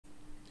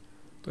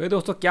तो ये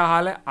दोस्तों क्या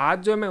हाल है। आज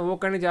जो मैं वो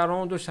करने जा रहा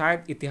हूँ जो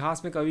शायद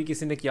इतिहास में कभी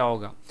किसी ने किया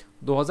होगा।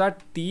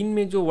 2003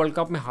 में जो वर्ल्ड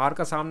कप में हार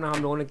का सामना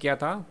हम लोगों ने किया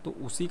था, तो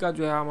उसी का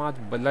जो है हम आज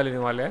बदला लेने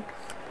वाले हैं।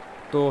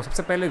 तो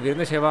सबसे पहले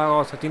वीरेंद्र सहवाग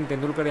और सचिन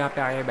तेंदुलकर यहाँ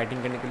पे आए हैं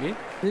बैटिंग करने के लिए।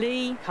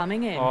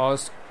 और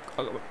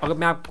अगर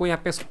मैं आपको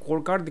यहाँ पे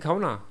स्कोर कार्ड दिखाऊँ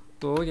ना,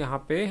 तो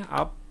यहाँ पे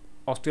आप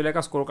ऑस्ट्रेलिया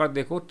का स्कोर कार्ड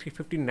देखो।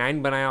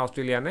 359 बनाया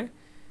ऑस्ट्रेलिया ने,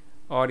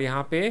 और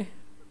यहाँ पे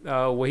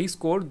वही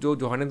स्कोर जो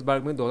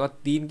जोहानिसबर्ग में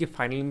 2003 के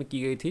फाइनल में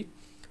की गई थी।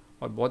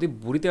 और बहुत ही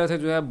बुरी तरह से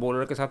जो है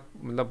बॉलर के साथ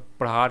मतलब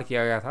प्रहार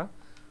किया गया था।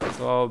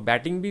 तो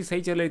बैटिंग भी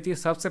सही चल रही थी।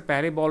 सबसे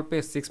पहले बॉल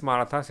पे 6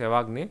 मारा था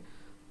सहवाग ने,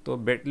 तो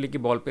ब्रेटली की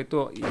बॉल पे।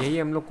 तो यही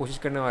हम लोग कोशिश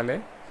करने वाले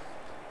हैं,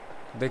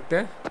 देखते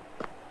हैं।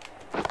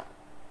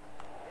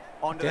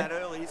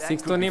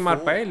 6 तो नहीं मार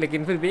पाए,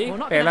 लेकिन फिर भी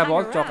पहला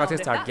बॉल चौका से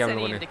स्टार्ट किया हम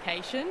लोगों ने।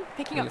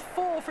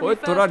 ओए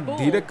थोड़ा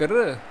धीरे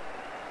कर,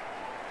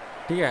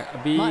 ठीक है।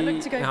 अभी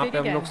यहाँ पे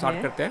हम लोग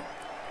स्टार्ट करते हैं।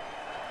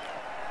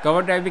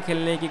 कवर ड्राइव भी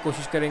खेलने की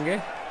कोशिश करेंगे।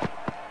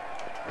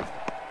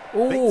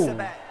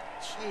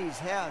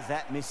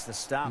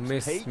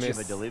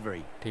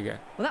 ठीक है।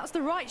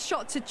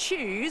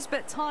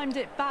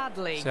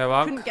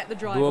 सहवाग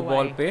 2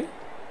 बॉल पे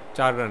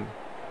 4 रन।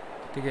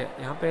 ठीक है,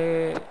 यहाँ पे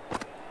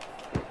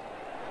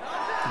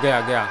गया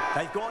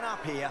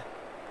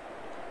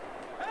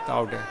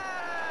आउट है।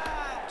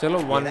 चलो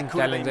 1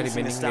 चैलेंजर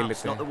रिमेनिंग ले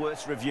लेते हैं।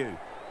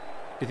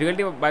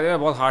 डिफिकल्टी बाय द वे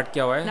बहुत हार्ड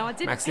किया हुआ है,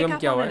 मैक्सिमम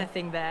किया हुआ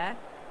है।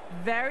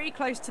 Very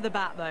close to the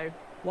bat though.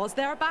 Was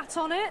there a bat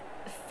on it?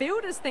 The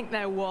fielders think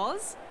there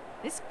was.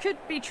 This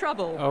could be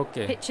trouble.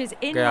 Okay. Pitch is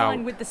in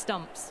line with the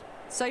stumps.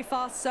 So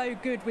far so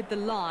good with the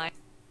line.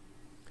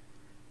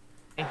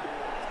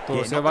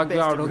 तो सहवाग भी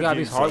out हो गया।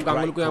 अभी सौरव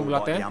गांगुली को यहाँ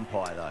बुलाते हैं।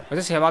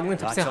 वैसे सहवाग ने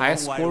सबसे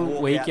हाईएस्ट स्कोर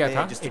वही किया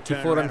था,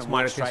 84 रन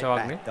मारे थे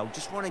सहवाग ने।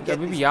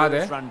 अभी भी याद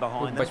है,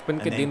 तो बचपन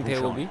के दिन थे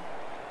वो भी।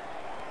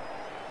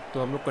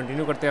 तो हम लोग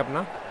कंटिन्यू करते हैं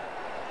अपना।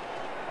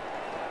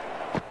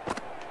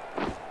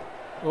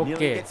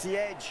 ओके,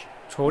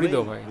 छोड़ ही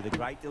दो भाई।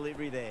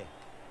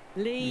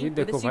 ये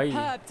देखो भाई,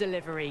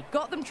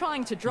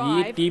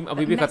 ये टीम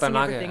अभी भी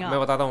खतरनाक है। मैं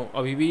बताता हूँ,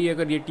 अभी भी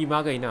अगर ये टीम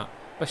आ गई ना,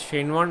 बस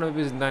शेन वॉर्न अभी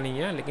भी जिंदा नहीं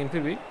है, लेकिन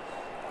फिर भी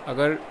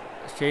अगर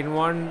शेन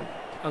वॉर्न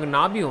अगर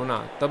ना भी हो ना,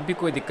 तब भी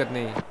कोई दिक्कत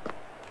नहीं है।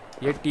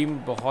 ये टीम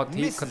बहुत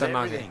ही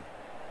खतरनाक है।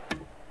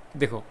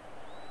 देखो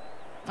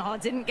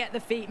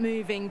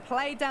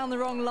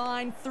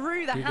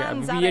ठीक है,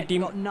 अभी भी ये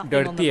टीम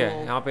डरती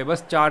है। यहाँ पे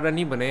बस 4 रन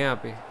ही बने हैं। यहाँ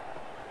पे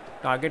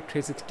टारगेट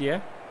 360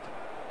 है।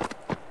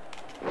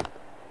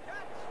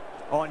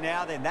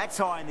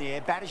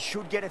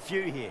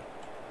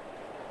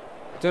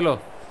 चलो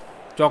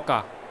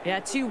चौका।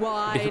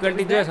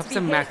 डिफिकल्टी जो है सबसे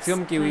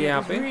मैक्सिमम की हुई है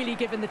यहाँ पे,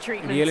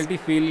 रियलिटी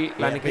फील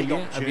लाने के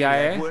लिए। अभी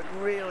आया है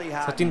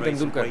सचिन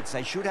तेंदुलकर,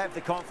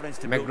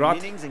 मैकग्रॉथ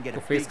को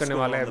फेस करने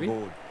वाला है अभी।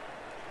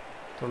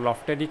 तो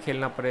लॉफ्टेड ही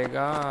खेलना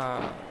पड़ेगा।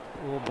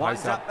 वो भाई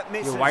साहब,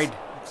 ये वाइड,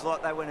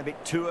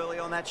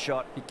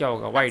 क्या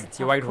होगा? वाइड,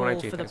 ये वाइड होना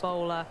चाहिए था।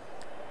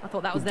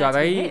 कुछ ज़्यादा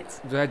ही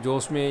जो है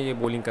जोश में ये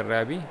बॉलिंग कर रहा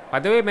है अभी। बाय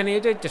द वे, मैंने ये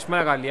जो चश्मा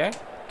लगा लिया है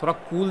थोड़ा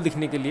कूल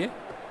दिखने के लिए,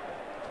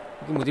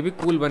 क्योंकि मुझे भी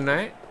कूल बनना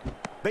है।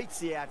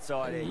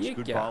 ये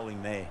क्या?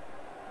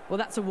 Well,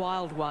 that's a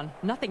wild one.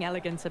 Nothing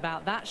elegant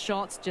about that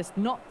shot, just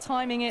not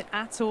timing it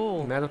at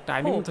all. मैं तो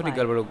टाइमिंग में थोड़ी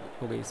गड़बड़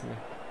हो गई इसमें।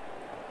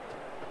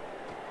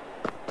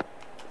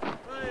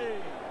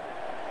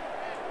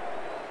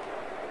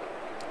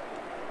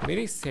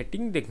 मेरी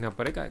सेटिंग देखना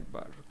पड़ेगा एक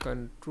बार।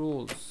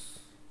 कंट्रोल्स,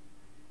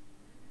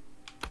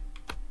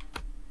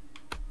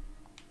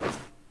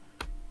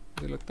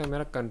 मुझे लगता है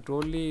मेरा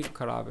कंट्रोल ही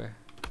खराब है।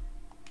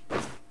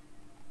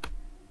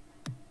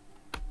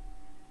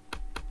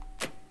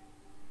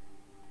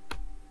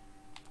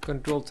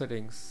 कंट्रोल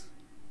सेटिंग्स,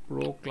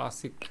 प्रो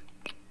क्लासिक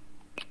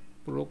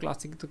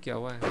तो क्या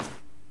हुआ है?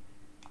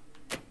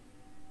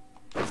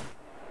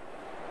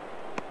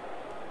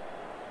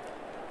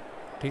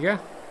 ठीक है,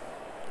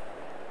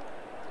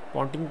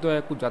 पॉन्टिंग तो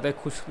है, कुछ ज़्यादा ही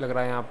खुश लग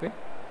रहा है यहाँ पे।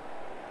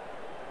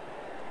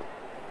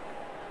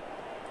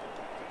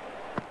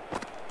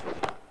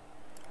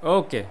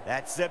 ओके,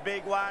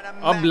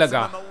 अब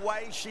लगा।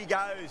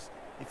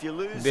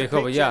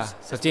 देखो भैया,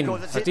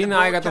 सचिन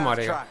आएगा तो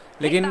मारेगा,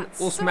 लेकिन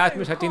उस मैच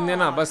में सचिन ने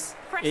ना बस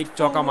एक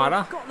चौका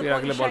मारा, फिर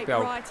अगले बॉल पे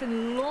आउट।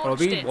 और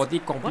अभी बहुत ही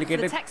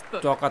कॉम्प्लिकेटेड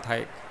चौका था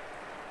एक।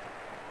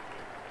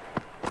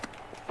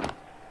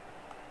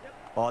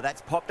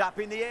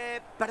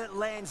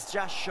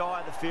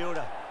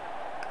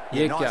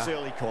 ये क्या?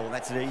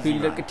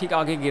 फील्डर के ठीक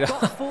आगे गिरा,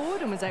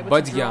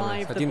 बच गया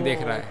मैं। सचिन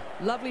देख रहा है,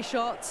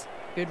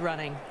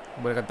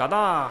 बोलेगा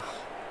दादा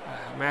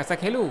मैं ऐसा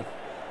खेलूं?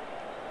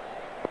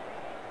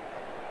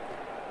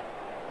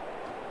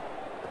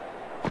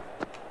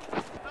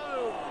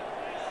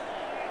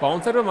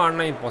 बाउंसर पे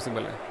मारना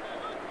इम्पॉसिबल है।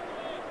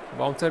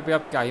 बाउंसर पे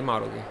आप क्या ही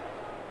मारोगे।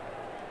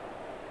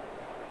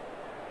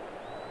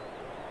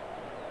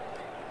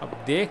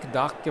 अब देख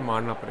दाग के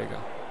मारना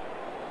पड़ेगा।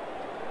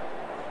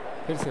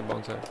 फिर से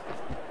बाउंसर।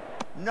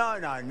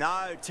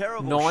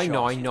 नो।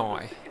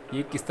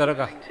 ये किस तरह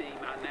का?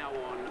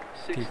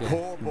 ठीक है,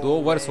 2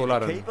 ओवर 16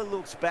 रन, एक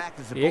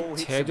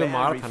 6 जो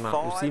मार था ना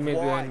उसी में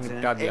जो है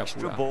निपटा दिया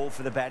पूरा।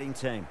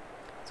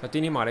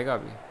 सचिन ही मारेगा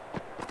अभी।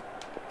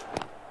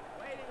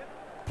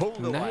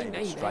 नहीं नहीं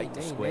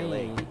नहीं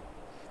नहीं,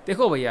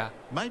 देखो भैया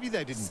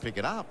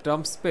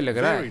ट्रम्प्स पे लग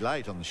रहा है,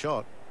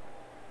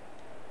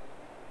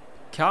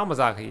 क्या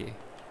मजाक है ये।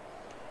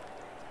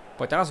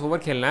 50 ओवर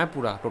खेलना है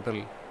पूरा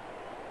टोटल,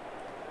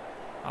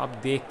 आप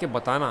देख के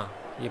बताना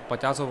ये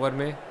 50 ओवर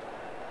में।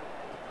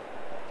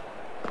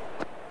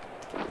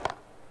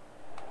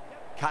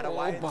 ओ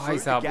भाई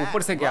साहब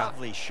ऊपर से क्या,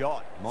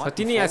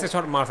 सचिन ही ऐसे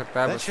शॉट मार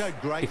सकता है,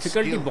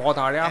 डिफिकल्टी बहुत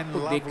हार्ड है,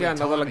 आपको देख के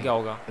अंदाजा लग गया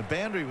होगा।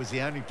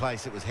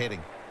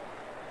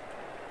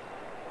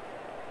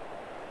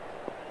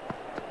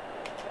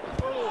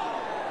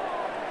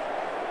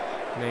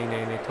 नहीं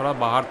नहीं नहीं, थोड़ा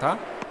बाहर था,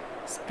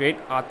 स्ट्रेट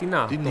आती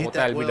ना तो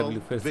होता एलबीडब्ल्यू,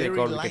 फिर से एक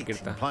और विकेट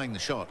गिरता।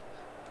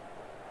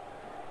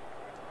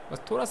 बस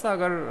थोड़ा सा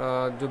अगर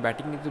जो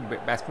बैटिंग की जो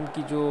बैट्समैन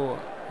की जो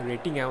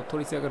रेटिंग है वो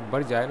थोड़ी सी अगर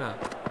बढ़ जाए ना।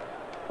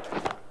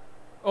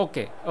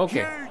 ओके ओके,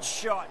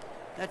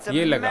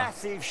 ये लगा,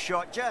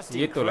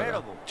 ये तो लगा।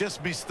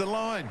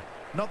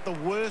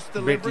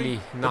 ब्रेटली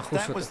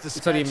नाखुश होता,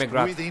 सॉरी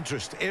मैकग्राथ,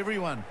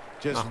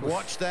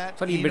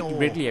 सॉरी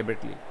ब्रेटली है,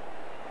 ब्रेटली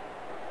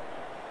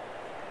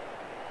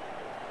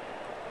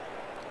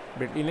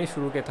ने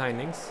शुरू किया था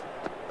इनिंग्स।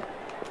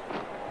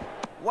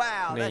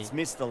 नहीं,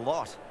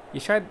 ये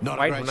शायद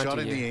वाइड होना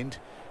चाहिए।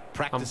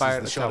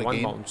 अंपायर अच्छा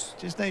 1 बाउंस,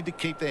 ये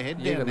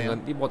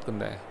बहुत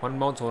गंदा है, 1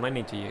 बाउंस होना ही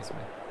नहीं चाहिए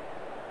इसमें।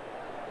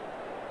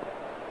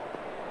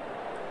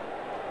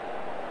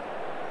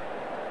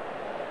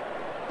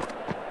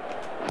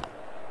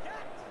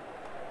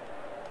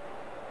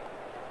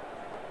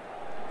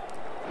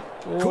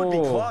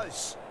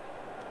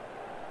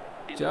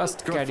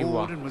 जस्ट कैरी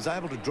हुआ,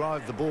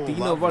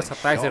 3 ओवर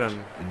 27 रन,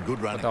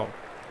 बताओ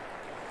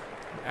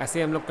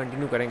ऐसे हम लोग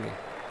कंटिन्यू करेंगे,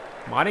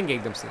 मारेंगे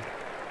एकदम से।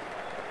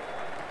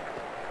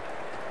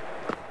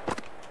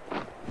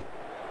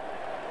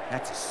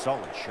 That's a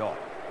solid shot.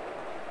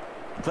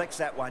 Flex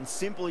that one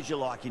simple as you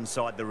like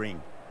inside the ring.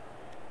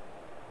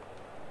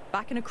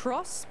 Back and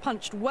across,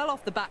 punched well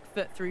off the back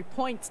foot through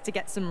point to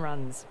get some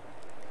runs.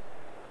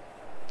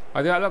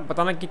 अरे अलग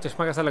बताना कि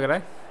चश्मा कैसा लग रहा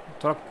है,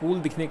 थोड़ा कूल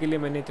दिखने के लिए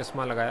मैंने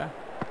चश्मा लगाया।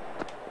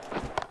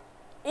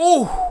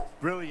 ओह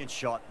Brilliant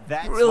shot.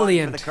 That's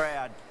Brilliant. one for the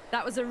crowd.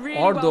 That was a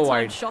really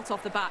well-timed shot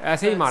off the back.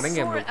 ऐसे ही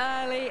मारेंगे हम लोग,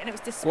 early and it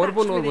was dispatched score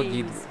बोल और वो with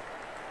जीत ease.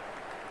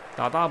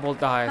 दादा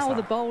बोलता है How will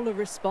the ऐसा, bowler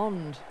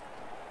respond?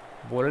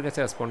 बॉलर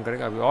कैसे रिस्पॉन्ड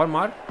करेगा अभी, और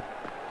मार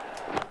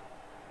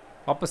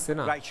वापस से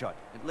ना। Great shot.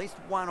 At least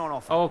one on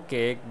offer. Okay,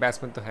 एक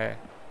बैट्समैन तो है,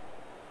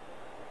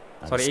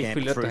 सॉरी एक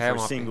फील्डर तो है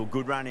वहाँ पे।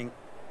 Good running.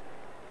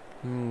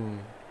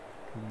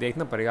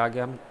 देखना पड़ेगा आगे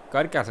हम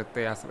कर क्या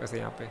सकते हैं ऐसे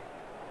यहाँ पे,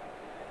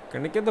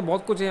 करने के तो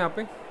बहुत कुछ है यहाँ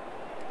पे।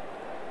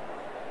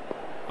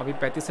 अभी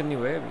 35 रन नहीं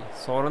हुए, अभी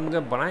 100 रन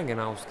जब बनाएंगे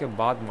ना उसके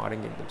बाद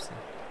मारेंगे एकदम से।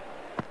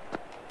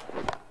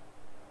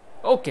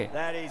 ओके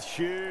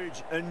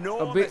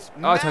अभी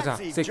अच्छा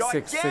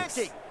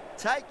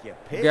 6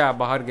 गया,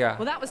 बाहर गया,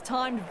 Well, that was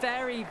timed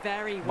very,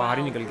 very well. बाहर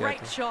ही निकल गया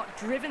Great था। shot,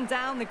 driven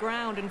down the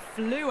ground and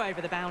flew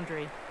over the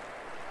boundary.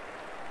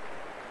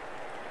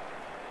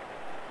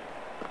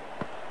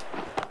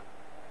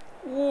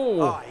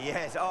 Oh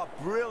yes, oh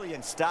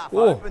brilliant stuff.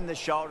 Oh, Opened the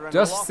shoulder and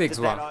just lofted 6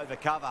 that हुआ over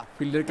cover.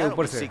 Fielder के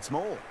ऊपर से। 6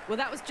 more. Well,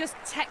 that was just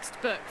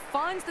textbook.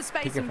 Finds the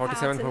space ठीक है, and power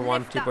 47 to for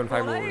 1, lift that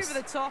 3.5 ball overs. over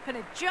the top and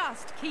it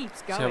just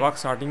keeps going. Sehwag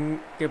starting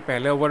के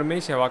पहले over में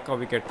सहवाग का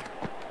wicket.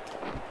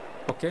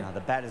 Okay Now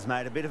the batter's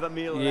made a bit of a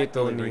meal of ये that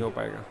तो delivery. नहीं हो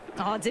पाएगा।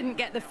 Oh, didn't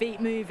get the feet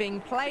moving.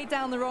 Played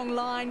down the wrong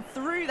line,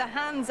 threw the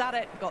hands at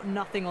it, got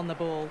nothing on the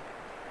ball.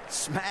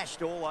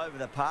 Smashed all over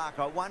the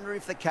park. I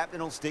wonder if the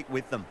captain will stick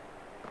with them.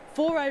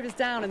 4 overs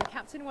down and the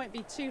captain won't be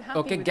too happy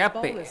okay with gap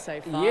the पे, bowlers so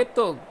far. ये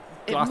तो It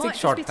classic might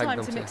just shot be था time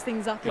एकदम to mix से,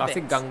 things up a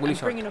classic bit Ganguly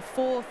and bring shot. in a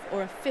 4th or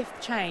a 5th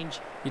change.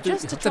 ये तो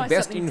Just to सबसे try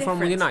best something uniform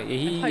मुझे ना different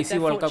यही and hope इसी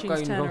their वर्ल्ड कप का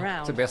fortunes turn यूनिफॉर्म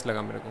around. सबसे best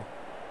लगा मेरे को।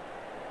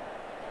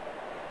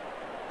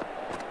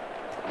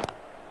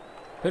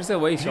 फिर से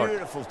वही shot,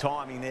 Beautiful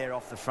timing there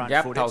off the front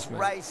Gap foot. था It's उसमें।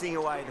 racing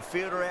away. The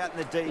fielder out in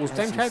the deep. उस has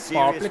टाइम some शायद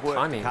पावर serious प्ले था work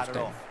to नहीं, cut उस it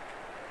time off.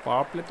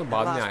 Power play तो The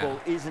बाद में last आया। ball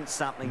isn't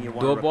something you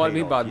want दो to बॉल repeat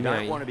भी of. बाद You में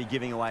don't I. want to be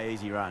giving away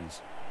easy runs.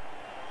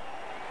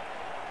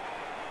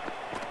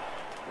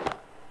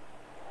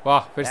 वाह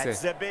फिर That's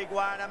से a big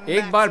one. A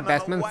एक बार maximum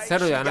बैट्समैन away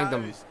सेट हो she जाए ना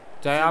एकदम, goes.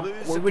 चाहे To आप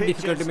lose कोई the भी pitches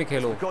डिफिकल्टी में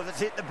खेलो। because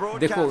it's hit the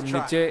देखो broadcast truck.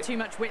 नीचे Too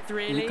much width ये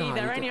really. कहाँ,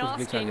 They're ये only तो कुछ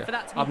asking glitch for uh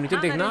that to गया। आप be नीचे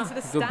hammered देखना into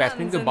the जो बैट्समैन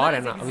stands के and बाहर that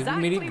है ना, is अभी भी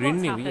मेरी exactly ग्रीन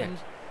what's नहीं हुई है।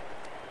 happened.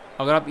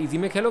 अगर आप इजी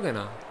में खेलोगे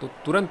ना तो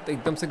तुरंत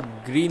एकदम से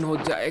ग्रीन हो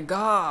जाएगा।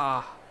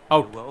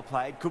 Out Well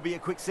played. Could be a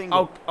quick single.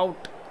 Out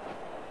out.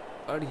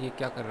 अरे ये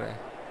क्या कर रहा है,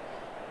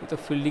 ये तो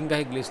फील्डिंग का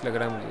ही ग्लिच लग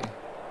रहा है मुझे।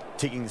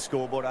 Ticking the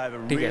scoreboard over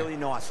ठीक है। really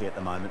nicely at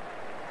the moment.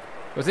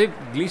 वैसे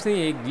ग्लिच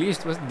नहीं है,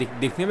 ग्लिच बस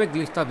दिखने में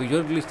ग्लिच था,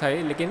 विजुअल ग्लिच था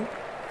ये, लेकिन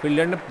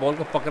फील्डर ने बॉल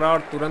को पकड़ा और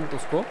तुरंत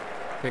उसको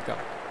फेंका।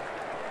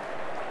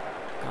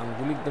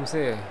 गांगुली एकदम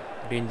से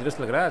डेंजरस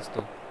लग रहा है आज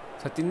तो।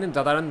 सचिन ने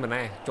ज़्यादा रन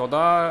बनाए,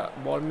 14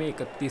 बॉल में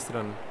 31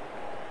 रन।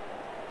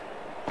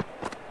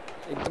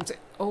 एकदम से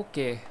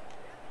ओके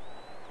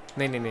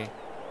नहीं नहीं नहीं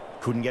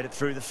Couldn't get it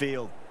through the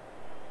field.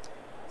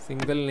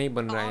 Single नहीं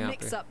बन रहा है यहाँ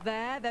Mix पे up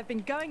there. They've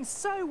been going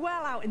so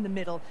well out in the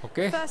middle.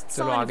 Okay First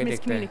चलो sign of आगे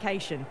देखते हैं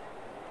miscommunication.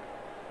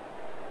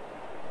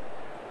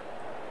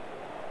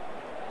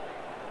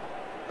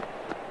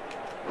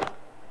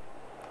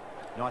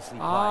 Nicely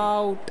played.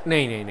 आउट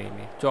नहीं नहीं नहीं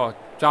नहीं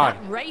चार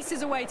That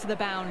races away to the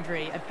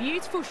boundary. A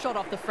beautiful shot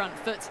off the front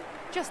foot.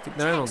 Just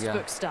कितना रन हो गया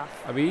textbook stuff.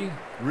 अभी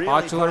Really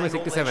 5 ओवर में playing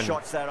all their 67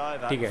 shots that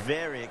over. ठीक है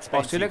Very expensive.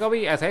 ऑस्ट्रेलिया का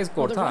भी ऐसा ही Well,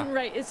 स्कोर the था run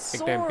rate is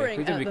एक टाइम पे soaring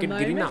फिर जब at the विकेट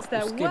गिरी ना moment.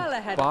 They're उसके well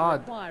ahead of the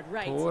बाद required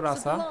rate. थोड़ा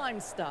सा Sublime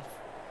stuff.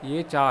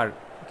 ये 4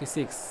 कि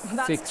 6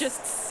 That's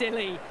just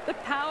silly. The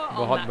power on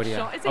बहुत that बढ़िया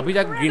shot is अभी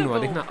जाके ग्रीन हुआ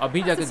incredible. देखना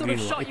अभी That's जाके the sort of ग्रीन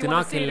हुआ shot you इतना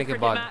want to see in खेलने a के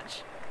cricket बाद match.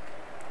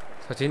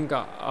 सचिन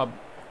का अब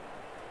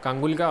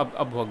गांगुली का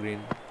अब हुआ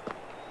ग्रीन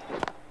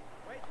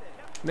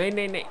नहीं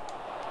नहीं नहीं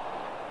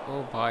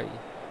ओ भाई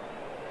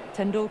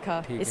Tendulkar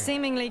ठीक is है।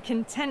 seemingly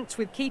content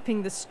with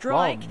keeping the वाह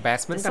strike.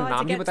 बैट्समैन का Decides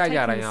नाम ही against बताया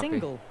जा रहा है taking यहाँ the पे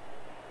single.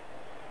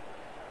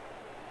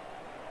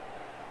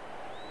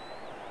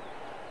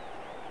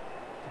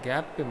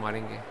 गैप पे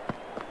मारेंगे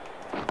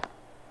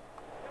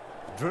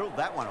Drilled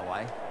that one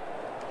away.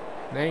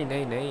 नहीं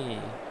नहीं नहीं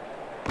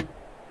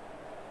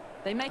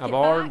They make अब it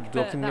और back, but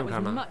जोखिम नहीं that was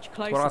उठाना much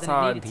closer थोड़ा than सा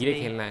it needed to धीरे be.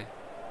 खेलना है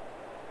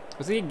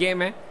वैसे ये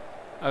गेम है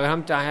अगर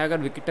हम चाहें अगर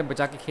विकेटें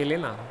बचा के खेले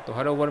ना तो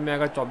हर ओवर में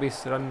अगर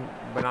 24 रन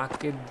बना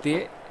के दे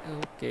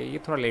ओके ये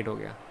थोड़ा लेट हो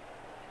गया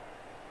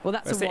Well,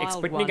 that's a वैसे wild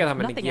एक्सपेक्ट one. नहीं किया था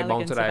मैंने Nothing कि ये elegant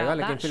बाउंसर आएगा about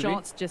लेकिन that फिर भी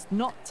shot. Just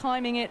not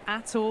timing it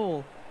at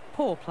all.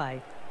 Poor play.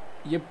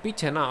 ये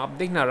पिच है ना आप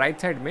देखना राइट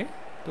साइड में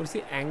तो इसी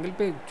एंगल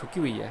पे झुकी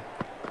हुई है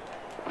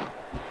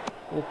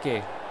ओके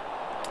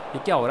ये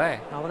क्या हो रहा है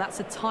Oh, well, that's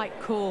a tight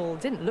call.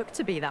 Didn't look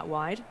to be that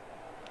wide.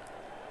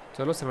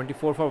 चलो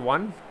 74 for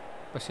 1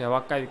 पर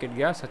सहवाग का विकेट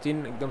गया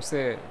सचिन एकदम से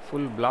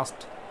फुल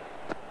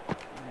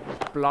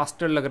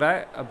ब्लास्टर लग रहा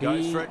है अभी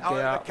Goes for it.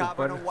 गया Over the cover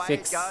ऊपर and away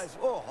it 6 goes.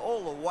 Oh, all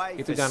the way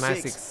ये तो for जाना है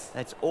 6. 6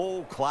 That's all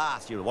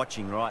class you're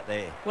watching right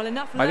there. Well,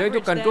 enough भाई जो leverage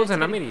there कंट्रोल्स है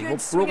to ना get a मेरी वो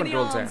good pro swing of the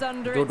controls arms है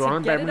under जो it to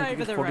Donald get it badminton over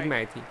की the 40 में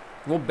आई rope.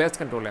 थी वो बेस्ट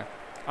कंट्रोल है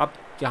आप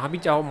जहाँ भी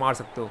चाहो मार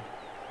सकते हो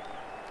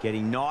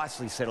Getting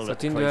nicely settled at the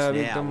Sachin जो है crease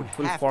अभी now. एकदम Would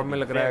full have to form में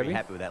be लग रहा है very अभी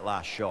happy with that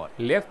last shot.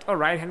 Left और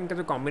राइट हैंड का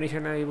जो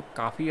कॉम्बिनेशन है वो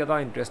काफ़ी ज़्यादा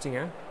इंटरेस्टिंग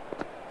है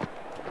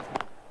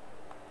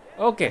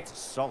okay It's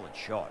a solid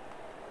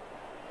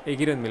shot. एक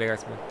ही रन मिलेगा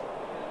इसमें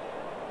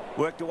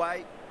Worked away.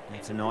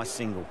 It's a nice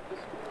single.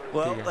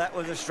 Well, that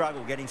was a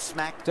struggle getting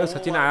smacked. चल all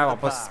सचिन over आया the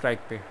वापस park. स्ट्राइक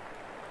पे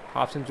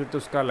हाफ सेंचुरी तो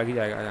उसका लग ही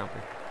जाएगा यहाँ पे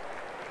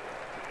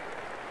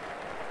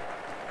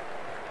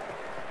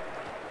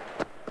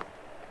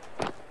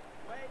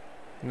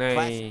नहीं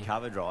Classic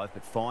cover drive,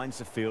 but finds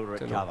the fielder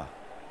at चलो। cover.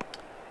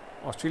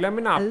 ऑस्ट्रेलिया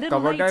में ना A आप little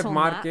cover late drive on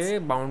मार that. के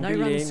बाउंड्री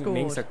No ले runs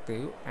नहीं scored. सकते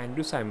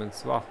एंड्रू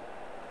साइमंस वाह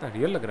इतना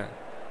रियल लग रहा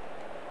है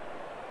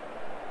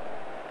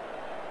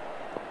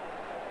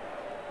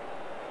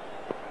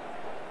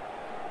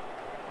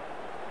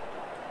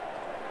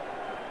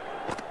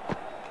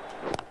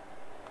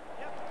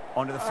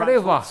Onto the अरे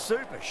front वाह foot.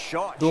 Super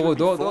shot. दो Should be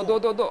दो दो four. दो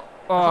दो दो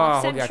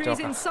Half हो गया centuries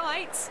in चौका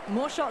sight.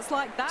 More shots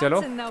like that,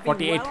 चलो and they'll be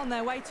 48 well on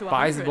their way to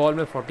 22 100. Ball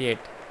में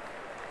 48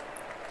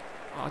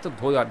 तो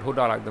धो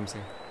डाला एकदम से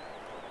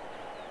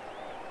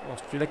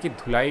ऑस्ट्रेलिया की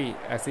धुलाई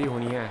ऐसे ही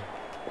होनी है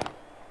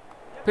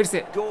फिर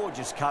से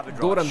Gorgeous cover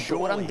दो drive. Run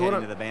Surely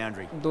heading to the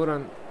boundary. 2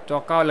 run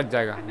चौका लग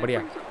जाएगा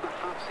बढ़िया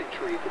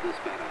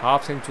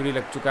हाफ सेंचुरी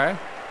लग चुका है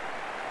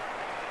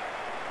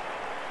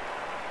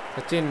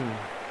Sachin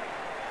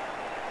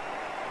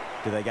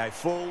Do they go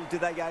full? Do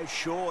they go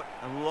short?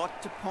 A lot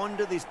to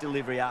ponder this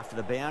delivery after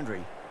the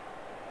boundary.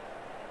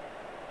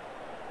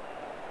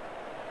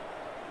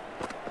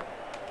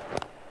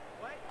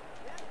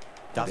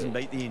 Doesn't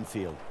beat the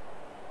infield.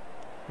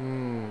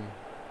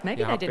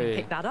 Maybe यहाँ they didn't पे-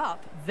 pick that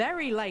up.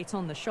 Very late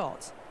on the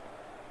shot.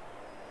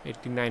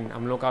 89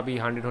 हम लोग का भी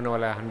 100 होने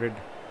वाला है 100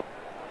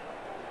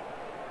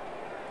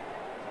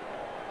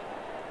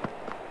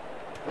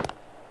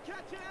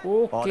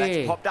 Oh, okay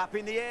that's popped up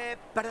in the air,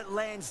 but it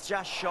lands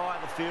just shy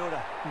of the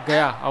fielder.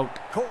 गया आउट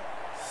Caught.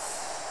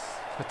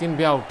 सचिन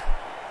भी आउट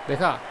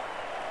देखा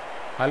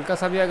हल्का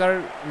सा भी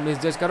अगर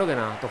मिसजज करोगे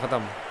ना तो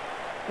खत्म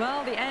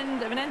Well, the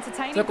end of an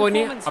entertaining चलो कोई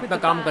नहीं performance with अपना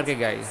the काम bat. करके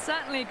गया ये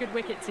Certainly a good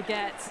wicket to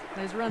get.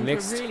 Those runs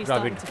next were really starting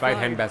Dravid to right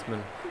hand flow.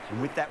 Batsman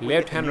And with that wicket,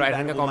 left the hand new right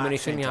hand का batter will mark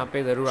combination centre. यहाँ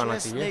पे ज़रूर आना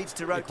Just चाहिए needs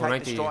to एक होना rotate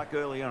the चाहिए strike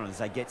early on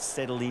as they get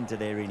settled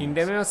into their innings.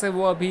 India में वैसे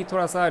वो अभी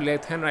थोड़ा सा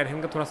लेफ्ट हैंड राइट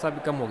हैंड का थोड़ा सा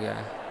भी कम हो गया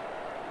है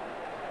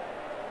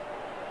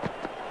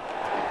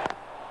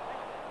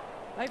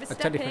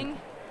Overstepping,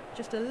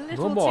 just a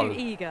little ball. too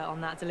eager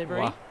on that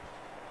delivery. वाह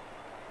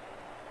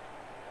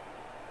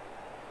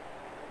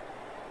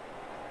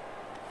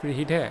फ्री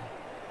हिट है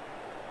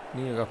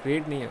नहीं होगा फ्री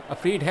हिट नहीं है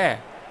अफ्रीड है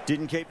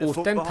Didn't keep the उस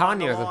foot टाइम था behind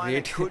नहीं the वैसे line. free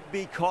It hit. could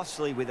be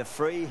costly with a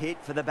free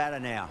hit for the batter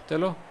now.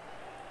 चलो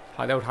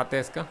फायदा उठाते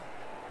हैं इसका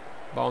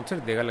बाउंसर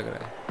देगा लग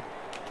रहा है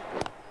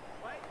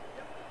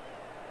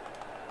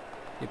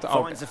ये तो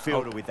Finds the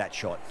fielder with that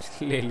shot.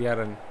 ले लिया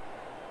run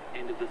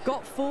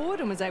Got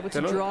forward and was able to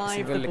चलो, drive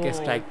single the लेके ball.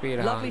 strike पे ही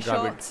रहा Lovely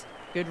Dravid.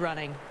 shot, good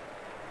running.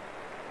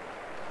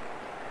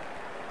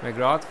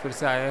 McGrath फिर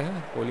से आए हैं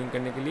बॉलिंग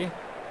करने के लिए।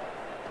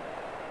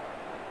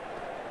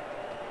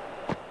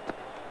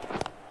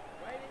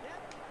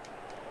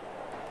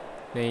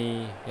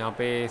 नहीं, यहाँ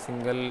पे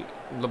सिंगल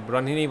मतलब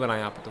रन ही नहीं बना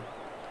यहाँ पे। तो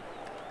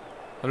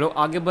हम लोग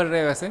आगे बढ़ रहे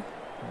हैं वैसे।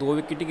 2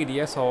 विकेट ही गिरी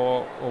है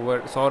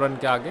 100 रन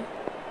के आगे।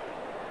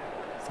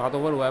 7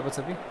 ओवर हुआ है बस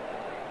अभी।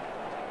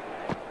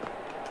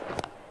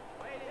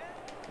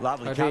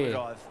 अरे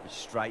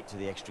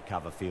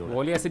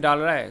बॉल ऐसे डाल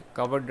रहा है,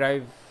 कवर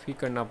ड्राइव ही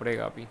करना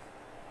पड़ेगा अभी।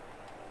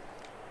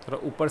 थोड़ा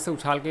ऊपर से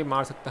उछाल के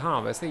मार सकते हैं।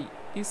 हाँ वैसे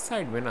इस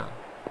साइड में ना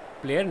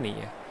प्लेयर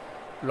नहीं है,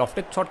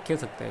 लॉफ्टेड शॉट खेल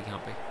सकते हैं यहाँ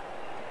पे।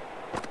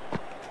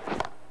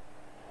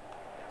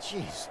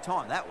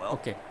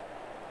 ओके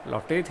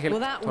लॉफ्टेड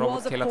थोड़ा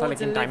बहुत खेला था,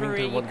 लेकिन टाइमिंग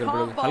थोड़ी बहुत गड़बड़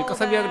हो गई। हल्का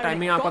सा भी अगर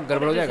टाइमिंग आपका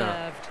गड़बड़ हो जाएगा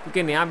ना,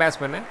 क्योंकि नया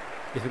बैट्समैन है,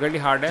 डिफिकल्टी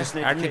हार्ड है।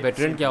 एड नहीं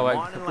वेटरन क्या हुआ है,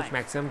 सब कुछ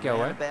मैक्सिमम क्या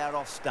हुआ है।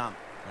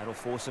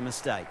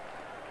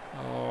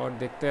 और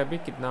देखते हैं अभी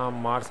कितना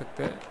मार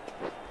सकते हैं।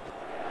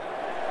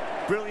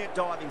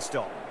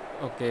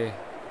 ओके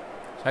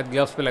शायद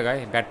ग्लव्स पे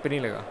लगाए, बैट पे नहीं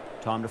लगा।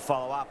 Time to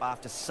follow up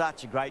after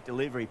such a great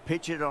delivery.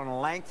 Pitch it on a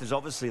length is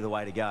obviously the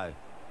way to go.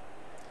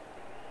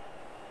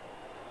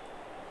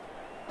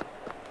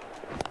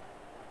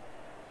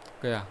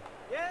 गया।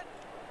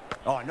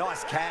 Oh,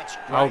 nice catch.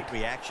 Great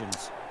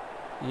reactions.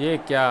 ये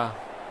क्या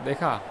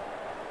देखा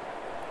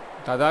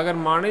दादा, अगर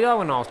मारने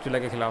जाओगे ना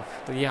ऑस्ट्रेलिया के खिलाफ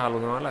तो ये हाल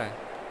होने वाला है।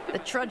 The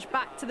trudge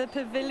back to the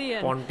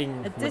pavilion. Ponting,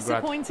 a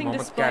disappointing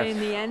display in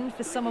the end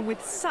for someone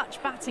with such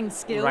batting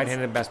skills.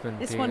 Right-handed batsman.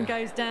 This one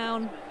goes down.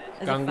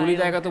 Ganguly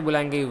जाएगा तो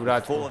बुलाएंगे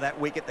युवराज को।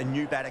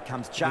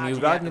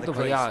 युवराज ने तो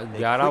भैया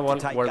 11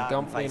 वर्ल्ड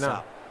कप में ना,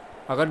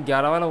 अगर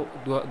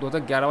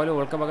 2011 वाले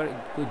वर्ल्ड कप अगर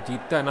कोई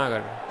जीतता है ना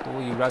अगर, तो वो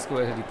युवराज की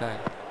वजह से जीता है।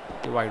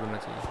 तो वाइड होना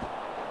चाहिए।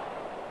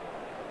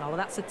 Oh, well,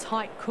 that's a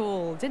tight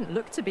call. Didn't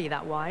look to be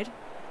that wide.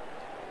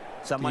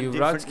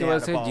 युवराज की वजह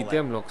से जीते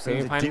हम लोग।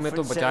 सेमीफाइनल में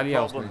तो बचा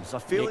लिया उसने,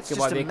 एक के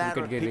बाद एक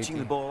विकेट गिर रही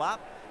थी।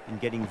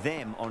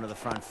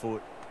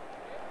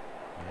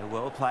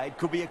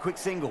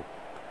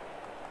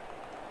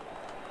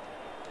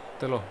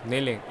 चलो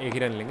नहीं लेंगे, एक ही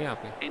रन लेंगे यहाँ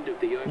पे।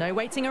 No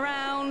waiting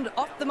around,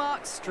 off the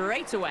mark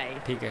straight away.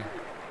 ठीक है,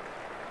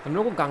 हम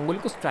लोग को गांगुली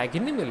को स्ट्राइक ही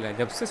नहीं मिल रहा है।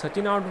 जब से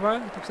सचिन आउट हुआ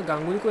है तब से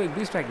गांगुली को एक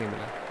भी स्ट्राइक नहीं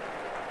मिला।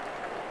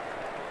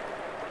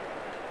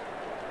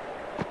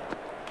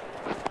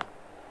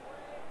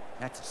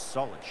 That's a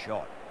solid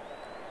shot.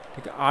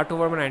 ठीक है 8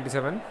 ओवर में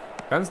 97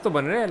 रन्स तो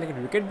बन रहे हैं, लेकिन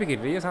विकेट भी गिर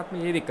रही है साथ में,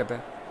 ये दिक्कत है।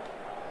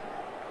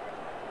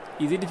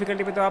 इजी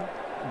डिफिकल्टी पे तो आप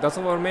 10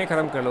 ओवर में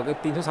ख़त्म कर लोगे।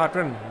 360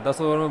 रन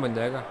 10 ओवर में बन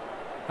जाएगा।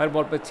 हर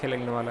बॉल पे 6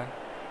 लगने वाला है।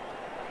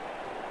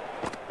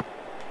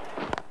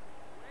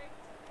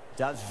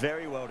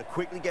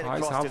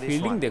 भाई साहब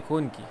फील्डिंग देखो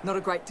इनकी,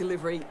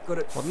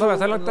 मतलब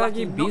ऐसा लगता है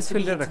कि 20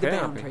 फील्डर रखे हैं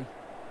यहाँ पे।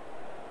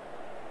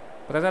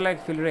 पता चला एक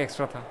फील्डर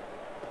एक्स्ट्रा था,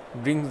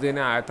 ड्रिंक्स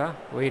देने आया था,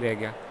 वही रह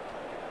गया।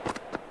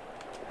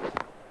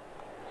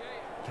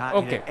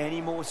 ओके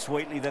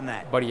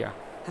बढ़िया,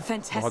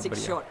 बहुत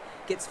बढ़िया।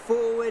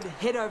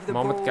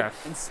 मोहम्मद कैफ,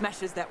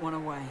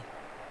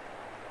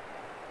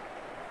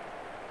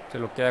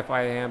 चलो कैफ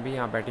आए हैं अभी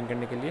यहाँ बैटिंग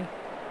करने के लिए।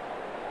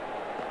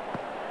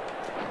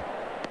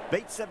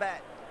 Beats the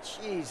bat.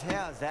 Jeez, how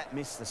has that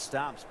missed the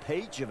stumps?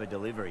 Peach of a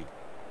delivery.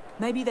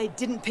 Maybe they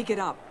didn't pick it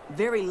up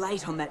very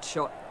late on that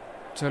shot.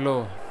 चलो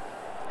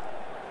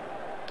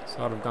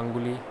सौरव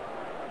गांगुली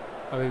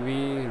अभी भी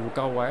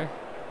रुका हुआ है।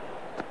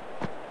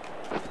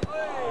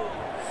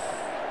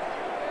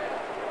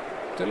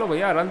 चलो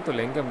भैया रन तो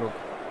लेंगे हम लोग।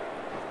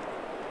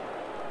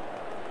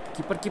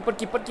 कीपर कीपर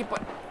कीपर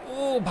कीपर,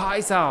 ओ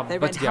भाई साहब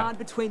बच गया।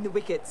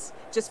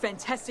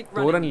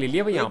 2 रन ले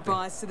लिए भाई यहाँ पे।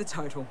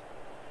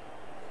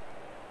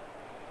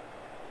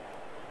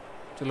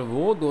 चलो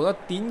वो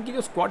 2003 की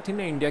जो स्क्वाड थी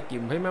ना इंडिया की,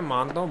 भाई मैं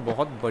मानता हूँ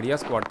बहुत बढ़िया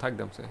स्क्वाड था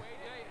एकदम से।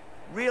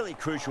 Really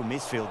crucial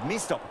misfield,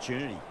 missed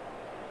opportunity.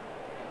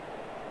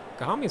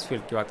 कहाँ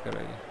मिसफील्ड की बात कर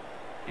रहे हैं?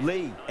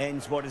 Lee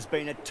ends what has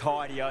been a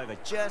tidy over.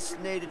 Just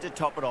needed to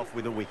top it off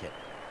with a wicket.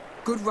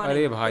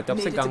 अरे भाई तब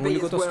से गांगुली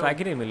को तो स्ट्राइक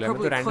ही नहीं मिल रहा है।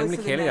 मैं तो रैंडमली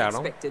खेले जा रहा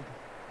हूँ।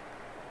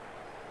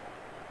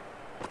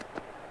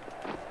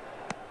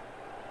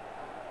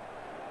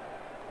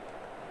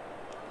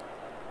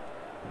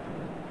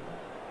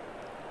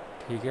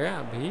 ठीक है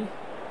अभी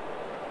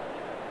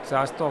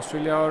आज तो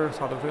ऑस्ट्रेलिया और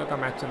साउथ अफ्रीका का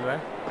मैच चल रहा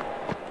है।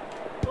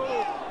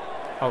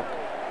 आउट।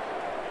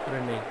 अरे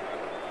नहीं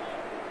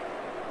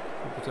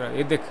पूछ रहा है,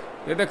 ये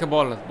देख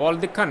बॉल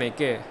दिखा नहीं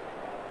के।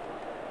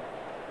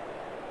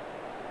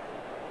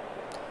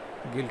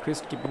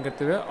 गिलक्रिस्ट कीपिंग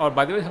करते हुए। और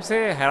बाय द वे सबसे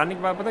हैरानी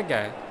की बात पता क्या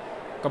है,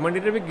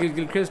 कमेंटेटर भी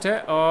गिलक्रिस्ट है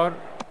और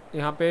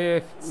यहाँ पे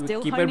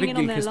कीपर भी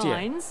गिलक्रिस्ट ही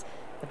है।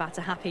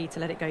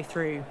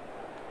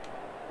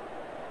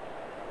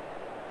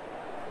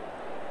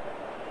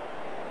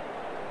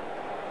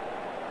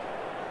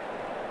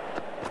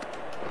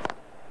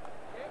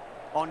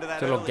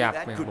 चलो गैप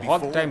में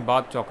बहुत टाइम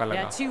बाद चौका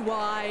लगा।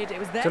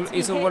 चलो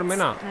इस ओवर में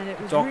ना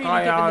चौका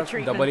या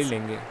डबल ही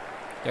लेंगे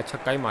या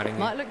छक्का ही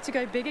मारेंगे।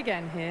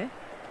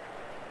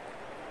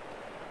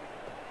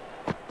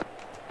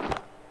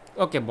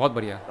 ओके बहुत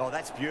बढ़िया।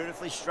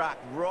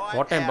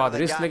 बहुत टाइम बाद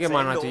रिस्क लेके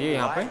मारना चाहिए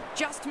यहाँ पे।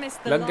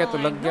 लग गया तो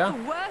लग गया।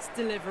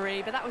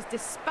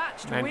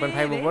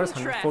 9.5 ओवर्स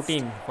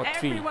 114 for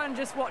 3।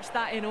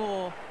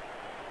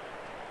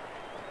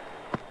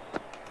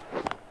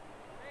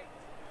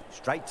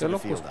 चलो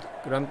कुछ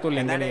रन तो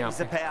लेंगे नहीं यहाँ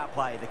पे।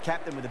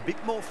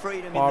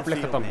 पावर प्ले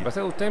खत्म।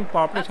 वैसे उस टाइम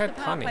पावर प्ले शायद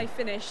था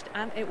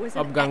नहीं।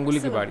 अब गांगुली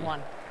की बारी।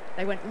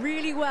 They went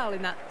really well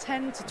in that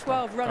 10 to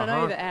 12 run and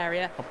over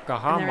area. अब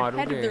कहाँ and they're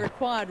ahead of the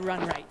required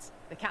run rate.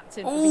 The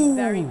captain will be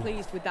very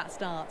pleased with that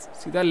start.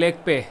 सीधा leg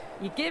पे।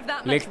 You give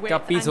that much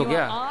width and you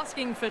are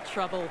asking for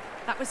trouble.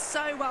 That was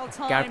so well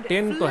timed.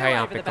 Captain तो है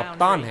यहाँ पे,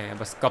 कप्तान है,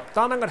 बस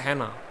कप्तान अगर है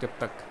ना जब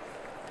तक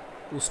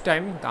उस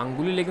टाइम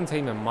गांगुली लेकिन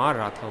सही में मार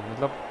रहा था,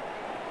 मतलब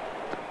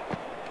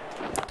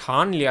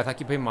ठान लिया था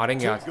कि भाई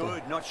मारेंगे आज तो।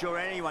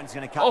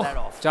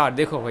 ओह 4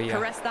 देखो भैया।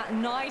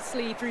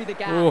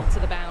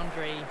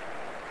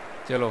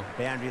 चलो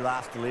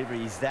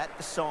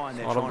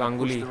सौरव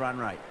गांगुली,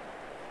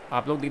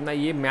 आप लोग देखना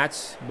ये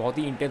मैच बहुत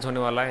ही इंटेंस होने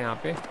वाला है यहाँ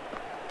पे।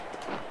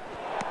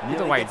 ये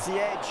तो वाइड।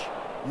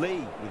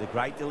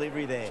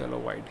 चलो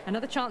वाइड।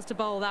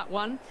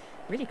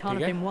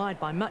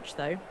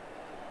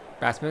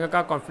 बैट्समैन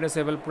का कॉन्फिडेंस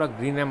लेवल पूरा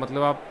ग्रीन है,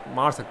 मतलब आप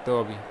मार सकते हो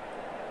अभी।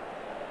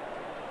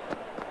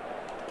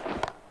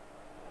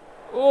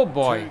 ओ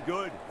बॉय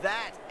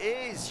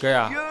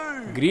गया।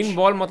 ग्रीन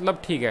बॉल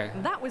मतलब ठीक है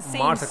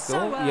मार सकते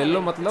हो,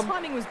 येलो मतलब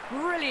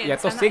या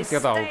तो 6 या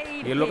तो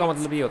आउट। येलो का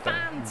मतलब ये होता है,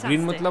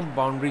 ग्रीन मतलब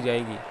बाउंड्री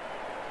जाएगी।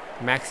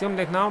 मैक्सिमम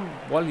देखना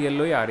बॉल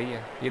येलो ही आ रही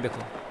है। ये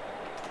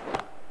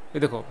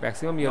देखो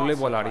मैक्सिमम येलो ही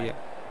बॉल आ रही है।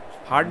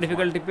 हार्ड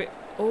डिफिकल्टी पे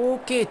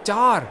ओके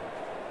 4।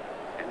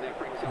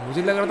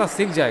 मुझे लग रहा था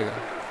 6 जाएगा।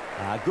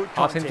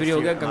 हाफ सेंचुरी हो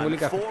गया गांगुली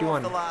का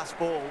 51।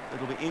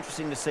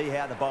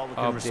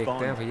 अब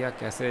देखते हैं भैया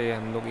कैसे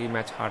हम लोग ये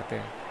मैच हारते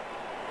हैं।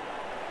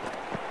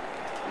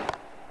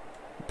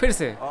 फिर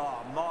से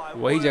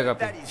वही जगह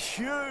पे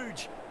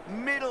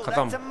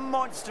खत्म।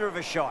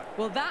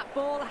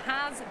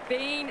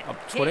 अब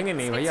छोड़ेंगे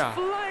नहीं भैया,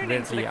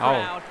 ब्रेंटली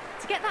आओ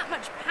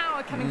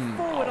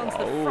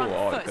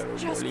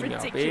बॉलिंग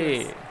यहाँ पे।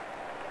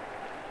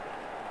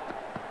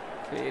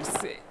 फिर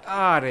से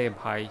अरे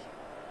भाई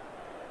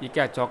ये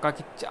क्या चौका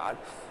की 4।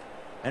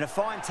 And a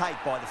fine take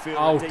by the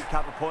fielder at deep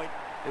cover point.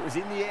 It was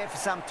in the air for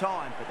some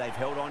time, but they've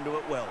held on to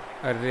it well.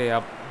 अरे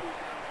अब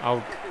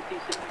आउट।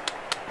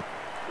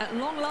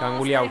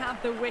 गांगुली आउट।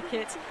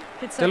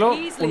 चलो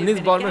 19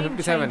 बॉल में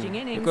 57,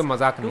 ये कोई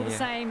मजाक नहीं है।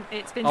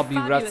 अब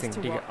युवराज सिंह,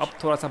 ठीक है अब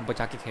थोड़ा सा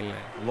बचा के खेलना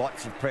है।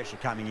 Lots of pressure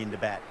coming in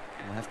the bat.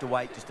 We'll have to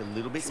wait just a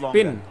little bit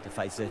longer to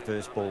face their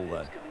first ball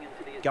though.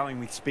 Going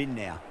with spin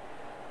now.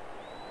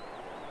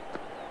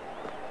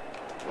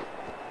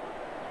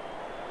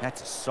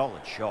 That's a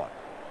solid shot.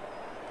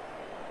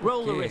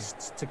 Roll the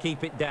wrists to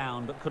keep it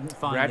down, but couldn't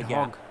find the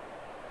gap.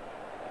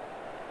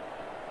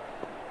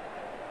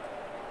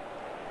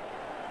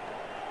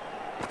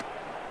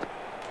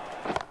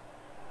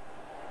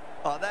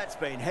 Oh, that's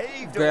been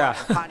heaved away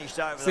and punished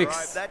over the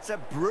rope. That's a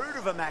brute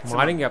of a maximum.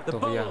 मारेंगे अब तो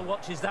भैया।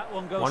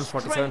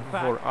 147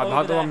 for 4।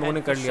 आधा तो हम लोगों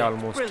ने कर लिया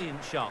ऑलमोस्ट।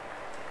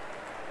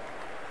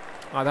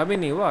 आधा भी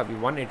नहीं हुआ, अभी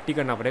 180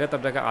 करना पड़ेगा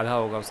तब जाकर आधा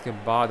होगा, उसके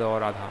बाद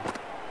और आधा।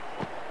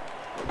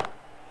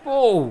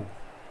 ओह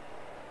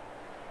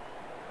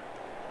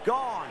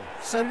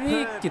सर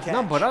ये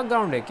कितना बड़ा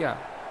ग्राउंड है क्या?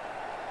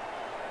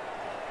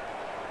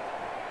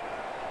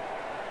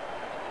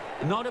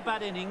 Not a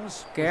bad innings.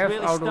 Kaif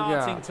out हो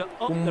गया,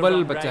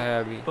 कुंबल बचा है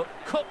अभी।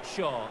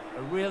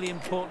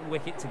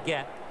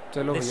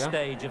 चलो भैया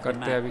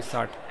करते हैं अभी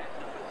 60।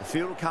 The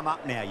field will come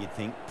up now, you'd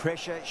think.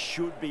 Pressure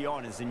should be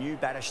on as the new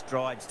batter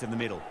strides to the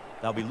middle.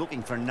 They'll be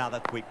looking for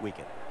another quick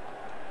wicket.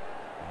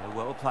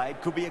 Well played,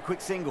 could be a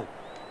quick single.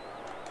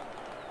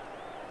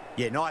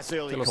 Yeah, nice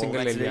early call.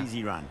 That's an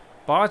easy run.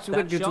 5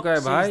 wicket गिर चुका है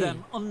भाई।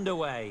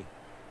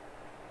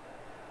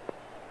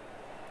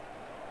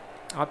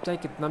 आप चाहे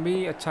कितना भी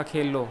अच्छा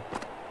खेल लो।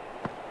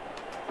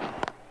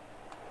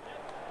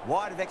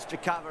 Wide of extra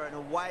cover and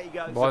away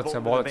goes बहुत अच्छा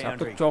बहुत अच्छा। अब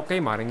तो चौका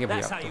ही मारेंगे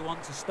भैया।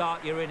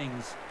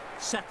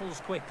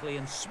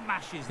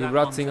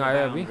 युवराज सिंह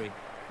आया अभी,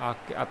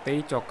 आते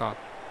ही चौका।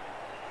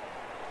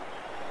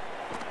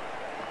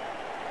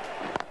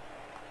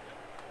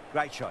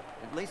 Great shot.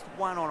 At least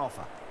one on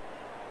offer.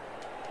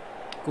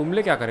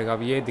 Kumble क्या करेगा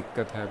अभी, ये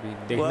दिक्कत है अभी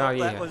देखना।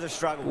 ये है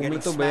कुंबले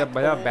तो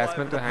बड़ा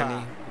बैट्समैन तो है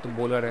नहीं, तो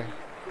बॉलर है।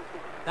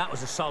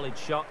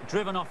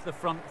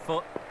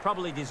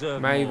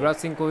 मैं युवराज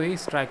सिंह को ही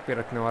स्ट्राइक पे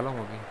रखने वाला हूँ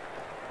अभी।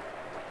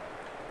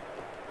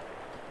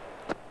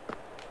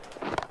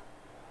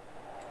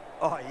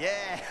 Oh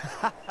yeah,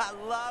 I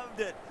loved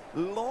it.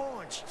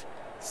 Launched.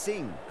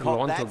 Singh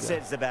caught that,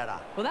 says the batter.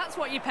 Well, that's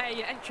what you pay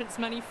your entrance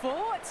money for.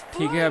 It's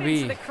ठीक है अभी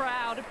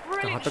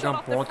कहाँ तक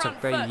हम पहुँच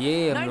सकते हैं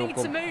ये हम लोग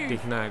को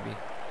देखना है अभी।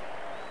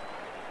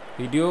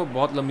 वीडियो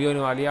बहुत लंबी होने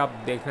वाली है, आप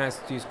देखना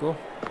इस चीज़ को।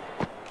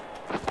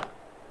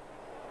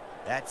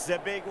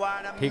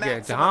 ठीक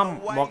है, जहाँ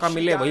मौका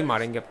मिले वही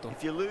मारेंगे अब तो।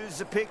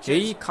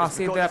 यही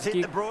खासियत है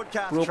आपकी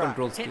प्रो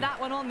कंट्रोल्स की।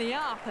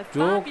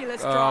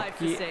 जो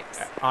आपकी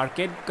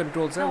आर्केड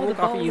कंट्रोल्स है वो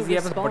काफ़ी इजी है,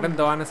 बस बटन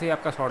दबाने से ही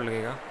आपका शॉट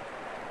लगेगा,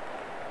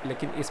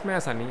 लेकिन इसमें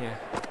ऐसा नहीं है।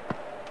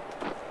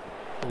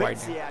 Wide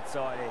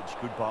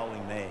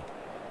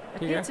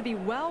Appeared to be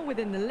well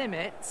within the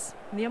limits.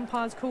 The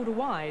umpire's called a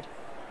wide.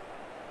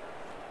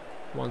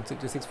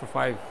 166 for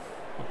 5।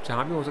 अब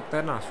जहाँ भी हो सकता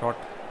है ना शॉट,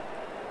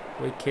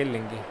 वही खेल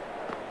लेंगे।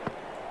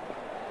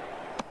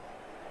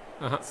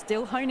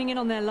 Still honing in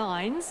on their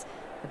lines.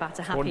 The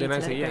batter happy to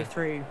let it go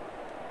through.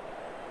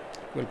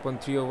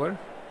 12.3 over.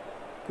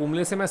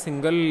 Kumble से मैं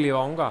सिंगल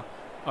लेवाऊंगा।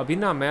 अभी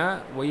ना मैं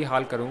वही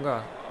हाल करूंगा,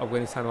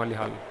 अफगानिस्तान वाली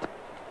हाल।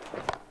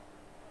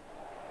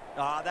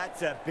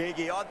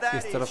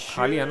 इस तरफ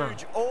खा लिया ना,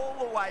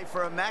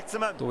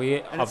 तो ये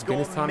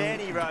अफगानिस्तान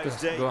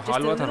जो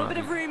हाल हुआ था ना,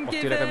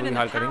 ऑस्ट्रेलिया का भी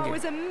हाल करेंगे।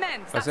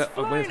 वैसे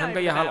अफगानिस्तान का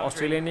ये हाल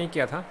ऑस्ट्रेलिया ने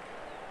किया था।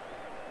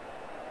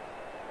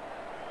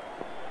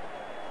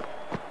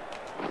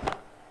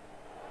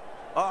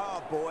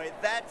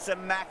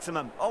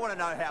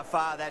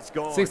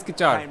 सिक्स की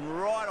 4,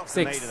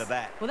 6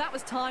 Well, that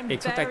was timed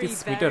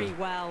 133 very, metre. very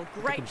well.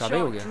 Great ज़्यादा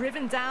ही हो shot, गया।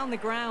 driven down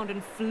the ground and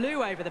flew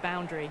over the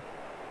boundary.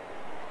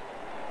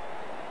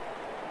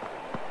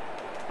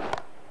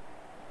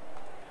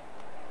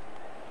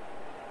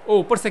 ओ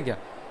ऊपर से क्या,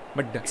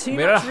 बट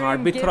मेरा हार्ट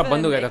बीट थोड़ा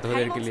बंद हो गया था थोड़ी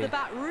देर के लिए।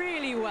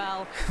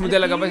 मुझे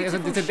लगा बस ऐसा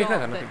जैसे दिख रहा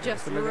था ना,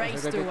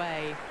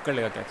 कर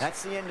लेगा कैच।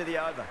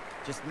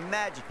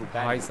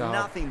 भाई साहब,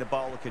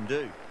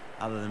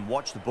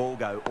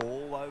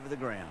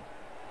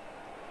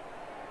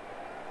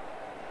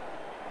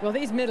 Well,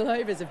 these middle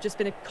overs have just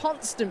been a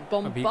constant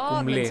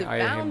bombardment of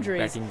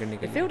boundaries.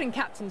 The fielding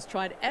captains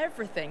tried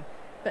everything,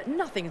 but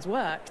nothing has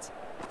worked.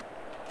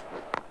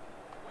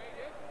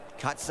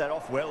 Cuts that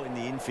off well in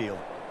the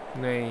infield.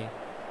 नहीं,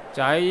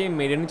 चाहे ये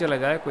मेरे नहीं चला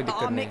जाए कोई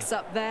दिक्कत नहीं। Mix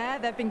up there.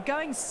 They've been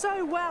going so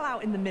well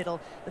out in the middle.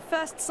 The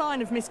first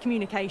sign of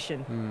miscommunication.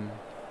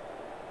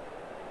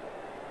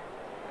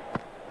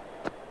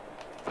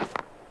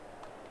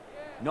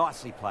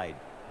 Nicely played.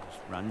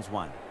 Runs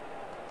one.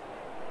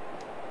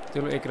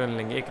 चलो एक रन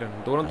लेंगे, एक रन,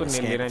 2 रन तो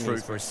नहीं लेना नहीं।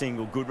 For a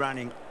single, good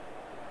running.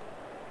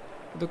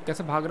 तो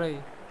कैसे भाग रहा है?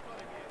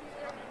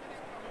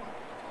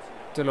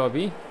 चलो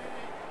अभी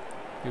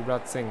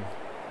युवराज सिंह।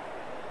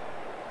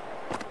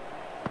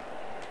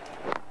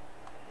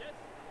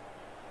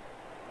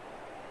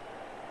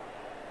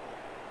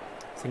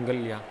 सिंगल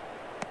लिया।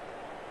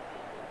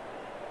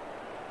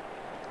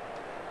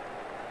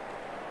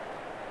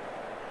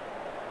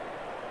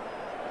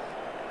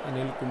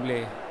 Anil Kumble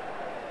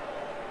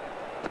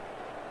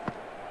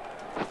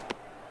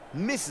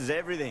misses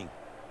everything.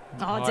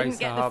 Didn't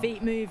get the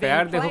feet moving.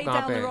 Played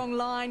down the wrong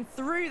line,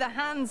 threw the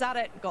hands at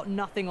it, got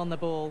nothing on the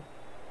ball.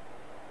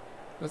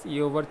 बस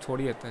ये ओवर छोड़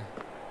ही देते हैं।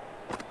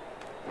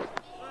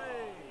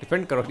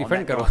 डिफेंड करो,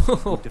 डिफेंड करो।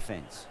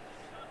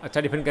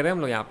 अच्छा डिफेंड कर रहे हैं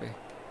हम लोग यहाँ पे।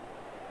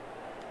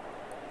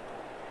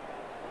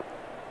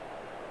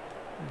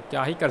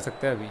 क्या ही कर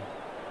सकते हैं अभी,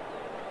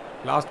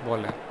 लास्ट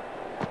बॉल है।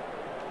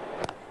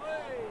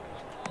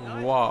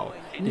 वाओ,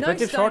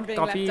 डिफेंसिव शॉट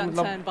काफी,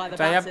 मतलब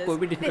चाहे आप कोई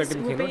भी डिफिकल्टी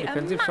में खेलो,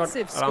 डिफेंसिव शॉट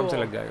आराम से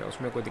लग जाएगा,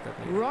 उसमें कोई दिक्कत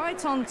नहीं।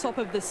 Right on top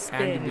of the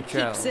spin,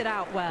 keeps it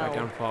out well. Right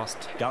on fast.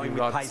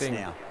 Yuvraj Singh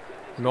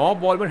 9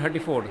 ball में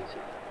 34,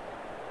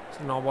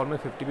 9 बॉल में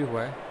 50 भी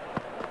हुआ है।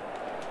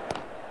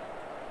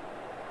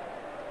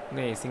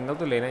 नहीं, सिंगल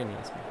तो लेना ही नहीं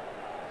इसमें।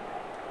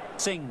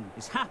 Singh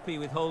is happy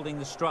with holding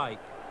the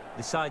strike.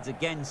 Decides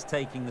against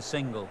taking the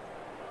single.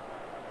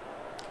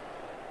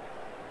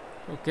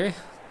 Okay,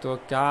 तो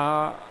क्या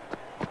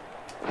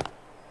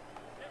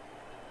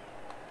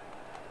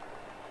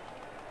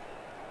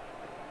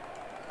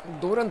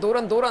दो run.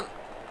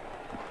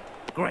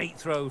 Great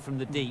throw from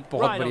the deep,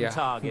 बहुत right on बढ़िया,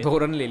 target. 2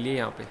 रन ले लिए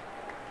यहाँ पे।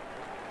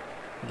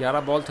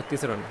 11 बॉल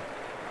 36 रन।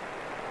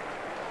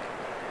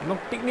 लोग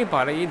टिक नहीं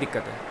पा रहे, ये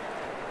दिक्कत है।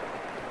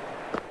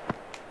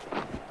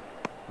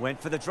 Went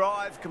for the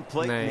drive,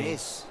 complete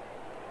miss.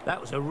 That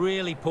was a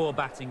really poor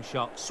batting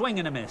shot. Swing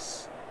and a miss.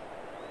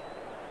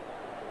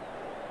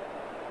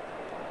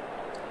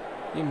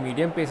 ये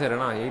मीडियम पेसर है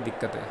ना, यही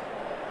दिक्कत है।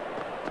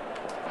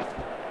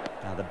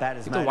 Now the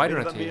batter's made a bit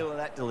of a meal of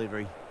that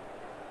delivery.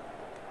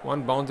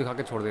 1 bounce दिखा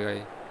के छोड़ देगा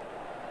ये।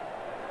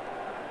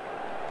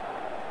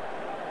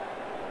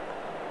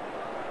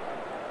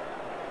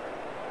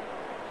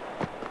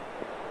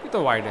 ये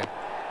तो वाइड है।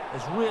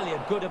 There's really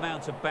a good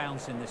amount of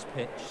bounce in this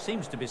pitch.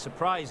 Seems to be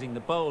surprising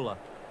the bowler.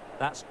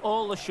 That's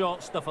all the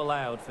short stuff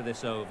allowed for this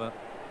over.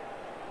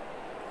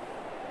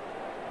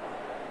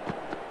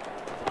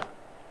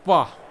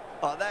 वाह,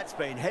 Oh, that's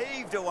been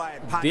heaved away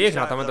and punched देख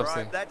रहा था मैं over तब the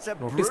से, rope. That's a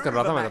notice कर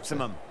रहा था मैं तब से।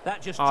 maximum.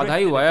 That just आधा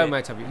ही drifted हुआ a है bit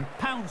मैच अभी। and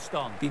pounced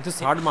on.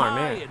 360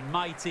 मारने हैं। High and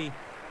mighty.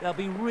 They'll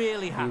be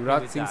really happy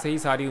Yuvraj with Singh that. से ही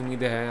सारी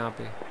उम्मीदें हैं यहाँ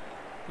पे।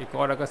 एक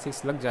और अगर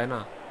 6 लग जाए ना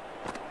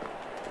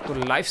तो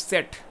life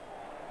set.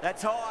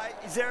 That's high.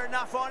 Is there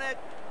enough on it?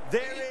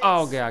 There is.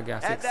 आ गया 6।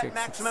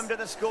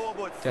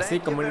 जैसे ही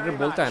कमेंटेटर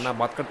बोलता है ना,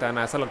 बात करता है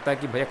ना, ऐसा लगता है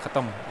कि भैया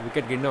खत्म,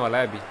 विकेट गिरने वाला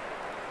है अभी।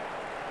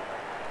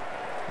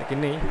 लेकिन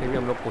नहीं, फिर भी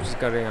हम लोग कोशिश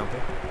कर रहे हैं यहाँ पे।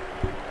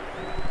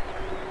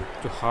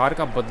 जो हार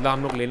का बदला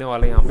हम लोग लेने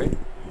वाले हैं यहाँ पे।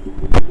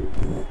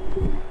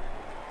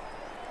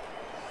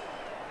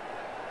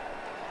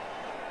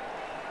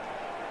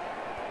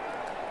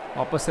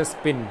 वापस से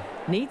spin,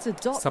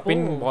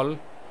 spin ball.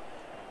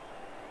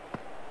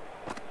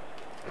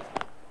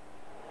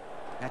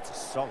 That's a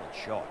solid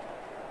shot.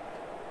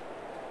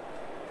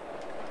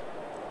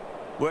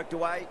 Worked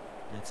away.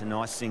 That's a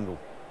nice single.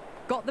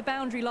 Got the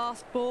boundary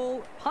last ball,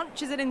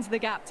 punches it into the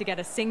gap to get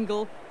a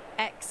single.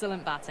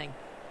 Excellent batting.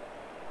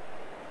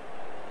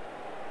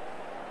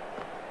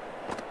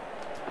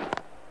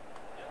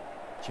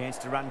 Chance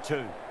to run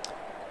two.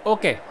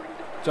 Okay,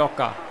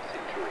 चौका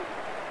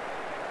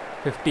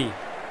 50,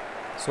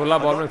 16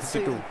 ball में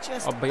 52।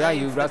 अब भैया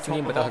युवराज सिंह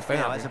नहीं बता सकता है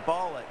यहाँ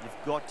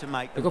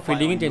पे। देखो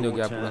फील्डिंग ही चेंज हो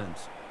गया पूरा,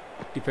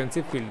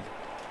 defensive field.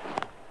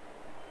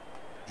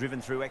 Driven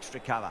through extra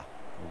cover.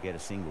 We'll get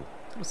a single.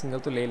 तो सिंगल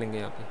तो ले लेंगे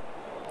यहाँ पे।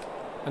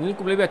 अनिल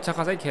कुंबले भी अच्छा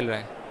खासा ही खेल रहा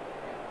है।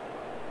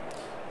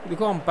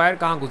 देखो अंपायर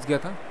कहाँ घुस गया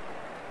था।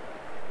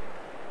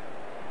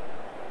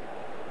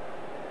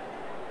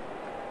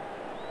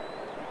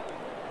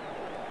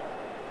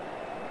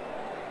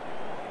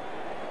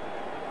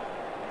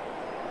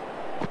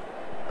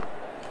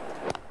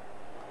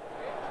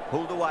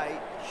 Pulled away.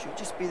 Should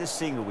just be the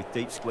single with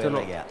deep square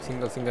leg out.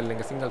 Single single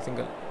लेंगे, सिंगल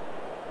सिंगल।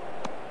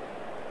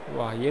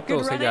 वाह, ये तो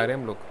सही जा रहे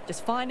हैं हम लोग।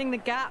 Just finding the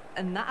gap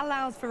and that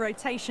allows for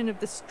rotation of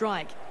the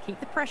strike.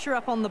 Keep the pressure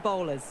up on the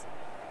bowlers.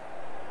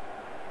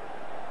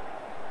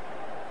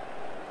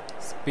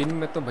 Spin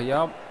में तो भैया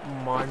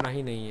मारना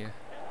ही नहीं है।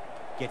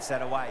 Gets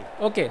that away.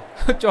 ओके,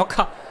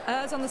 चौका।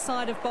 Errs on the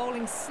side of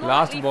bowling slightly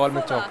last ball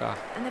में fuller, चौका।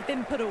 and they've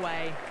been put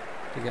away.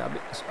 ठीक है,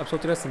 अब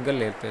सोच रहे हैं सिंगल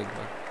लेते हैं एक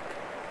बार।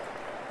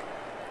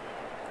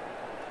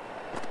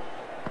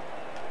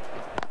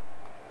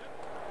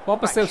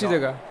 वापस से उसी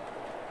जगह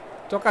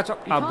चौका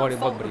चौका। आप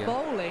बहुत बढ़िया।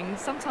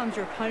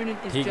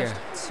 ठीक है,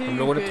 हम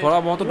लोगों ने थोड़ा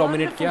बहुत तो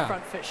डोमिनेट किया,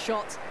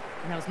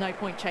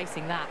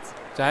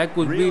 चाहे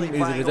कुछ भी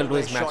रिजल्ट हो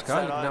इस मैच का,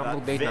 लेकिन आप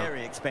लोग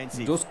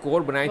देखना जो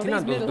स्कोर बनाई थी ना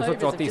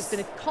 234,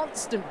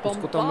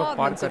 उसको तो हम लोग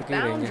पार करके ही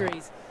रहेंगे।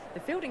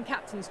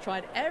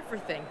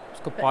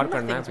 उसको पार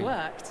करना है भाई।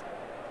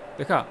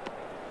 देखा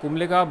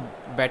कुंबले का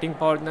बैटिंग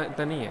पावर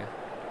इतना नहीं है।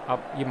 अब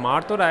ये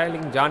मार तो रहा है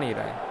लेकिन जा नहीं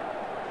रहा है।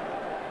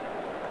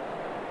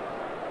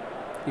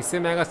 इससे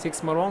मैं अगर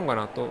 6 मरवाऊंगा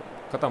ना तो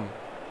खत्म।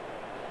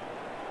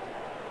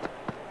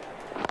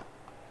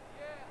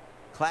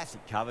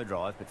 Classic cover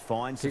drive, but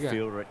finds the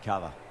fielder at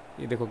cover.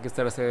 ये देखो किस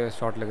तरह से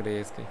शॉट लग रही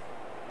है इसकी।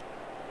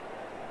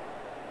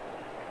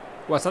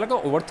 वो ऐसा लगा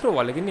ओवरथ्रो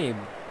वाला, लेकिन नहीं,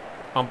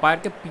 अंपायर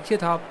के पीछे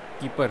था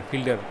कीपर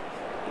फील्डर,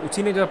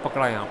 उसी ने जो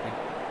पकड़ा यहाँ पे।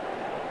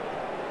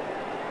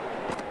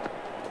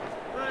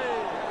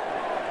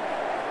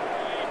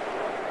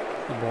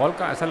 बॉल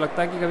का ऐसा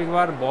लगता है कि कभी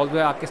कभार बॉल जो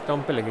है आपके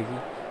स्टंप पे लगेगी,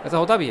 ऐसा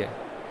होता भी है।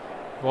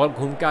 बॉल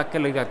घूम के आके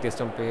लग जाती है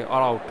स्टंप पे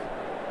और आउट।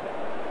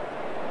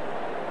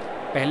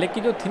 पहले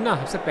की जो थी ना,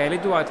 सबसे पहले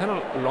जो आया था ना,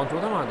 लॉन्च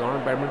हुआ था ना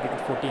जॉन बैडमिंटन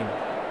क्रिकेट 14,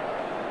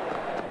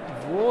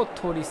 वो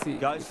थोड़ी सी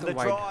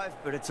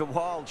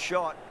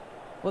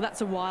Well,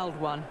 that's a wild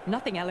one.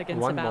 Nothing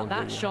elegant about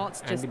that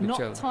shot, just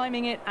not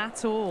timing it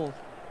at all.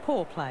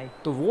 Poor play.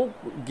 तो वो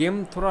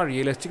गेम थोड़ा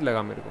रियलिस्टिक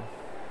लगा मेरे को।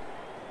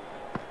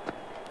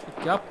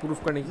 क्या प्रूफ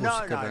करने की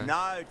कोशिश कर रहा है?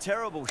 No,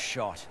 terrible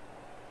shot.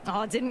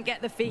 Oh, didn't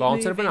get the feet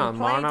Bouncer moving,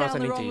 played down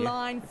the wrong चाहिए।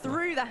 line,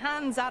 threw the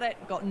hands at it,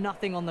 got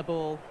nothing on the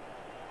ball.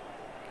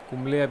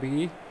 Kumble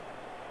अभी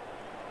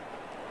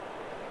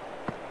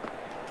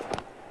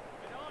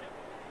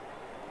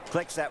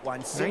Collects that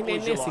one. Simple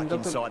as you like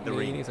inside the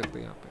ring. नहीं सकते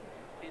यहाँ पे।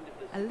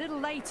 A little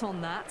late on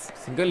that.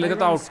 Single लेते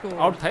तो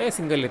out था, ये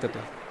सिंगल लेते तो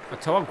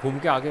अच्छा हुआ, घूम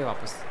के आ गए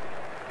वापस।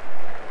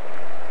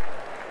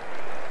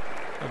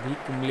 अभी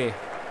Kumble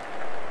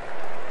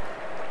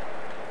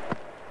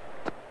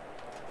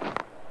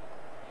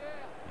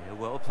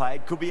well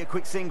played, could be a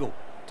quick single.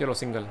 चलो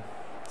सिंगल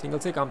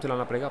से काम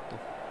चलाना पड़ेगा अब तो।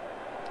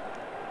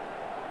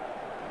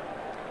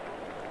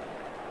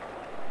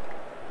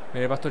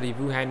 मेरे पास तो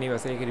रिव्यू है नहीं,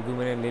 वैसे एक रिव्यू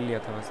मैंने ले लिया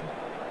था, वैसे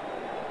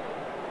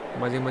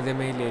मजे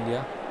में ही ले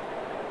लिया।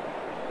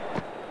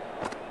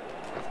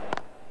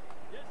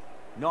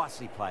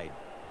 Nicely played.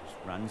 Just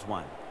runs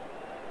one.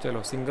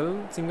 चलो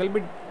सिंगल भी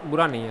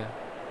बुरा नहीं है।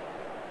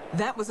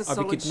 That was a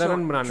solid shot.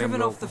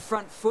 Driven off the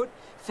front foot.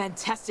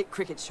 Fantastic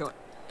cricket shot.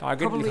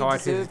 Target लिखा हुआ है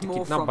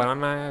कितना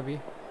बनाना है अभी,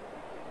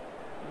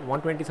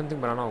 120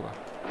 समथिंग बनाना होगा।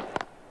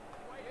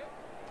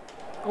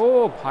 ओ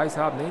भाई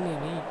साहब,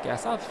 नहीं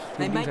कैसा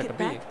फील्डिंग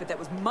सेटअप है।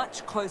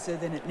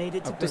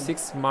 अब तो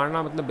 6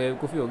 मारना मतलब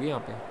बेवकूफ़ी होगी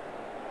यहाँ पे।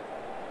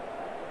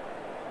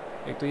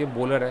 एक तो ये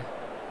बॉलर है।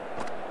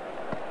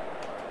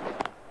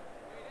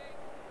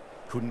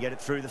 Couldn't get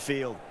it through the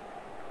field.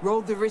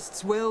 Rolled the wrists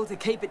well to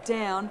keep it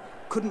down.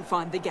 Couldn't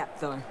find the gap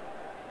though.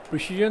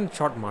 Precision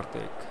shot मारते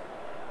एक,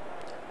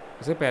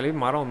 वैसे पहले भी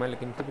मारा हूँ मैं,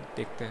 लेकिन फिर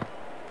देखते हैं।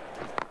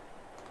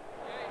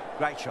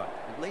 Great shot.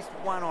 At least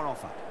one on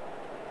offer.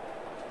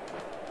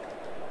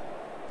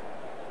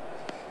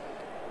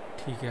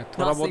 ठीक है,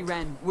 थोड़ा बहुत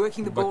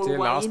working the ball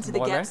away into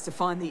the gaps to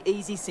find the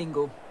easy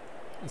single.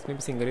 इसमें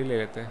भी सिंगल ही ले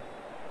लेते हैं।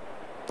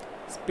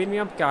 स्पिन में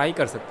आप क्या ही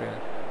कर सकते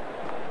हैं।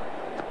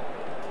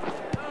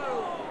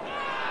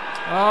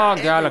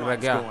 क्या लग रहा है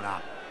क्या?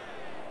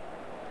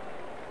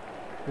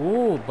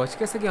 ओह बच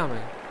कैसे गया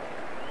मैं?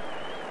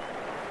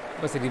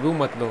 बस रिव्यू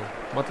मत लो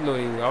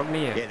रिव्यू आउट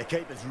नहीं है।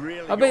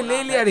 अबे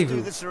ले लिया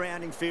रिव्यू।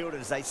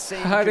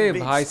 अरे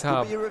भाई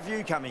साहब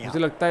मुझे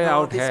लगता है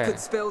आउट है।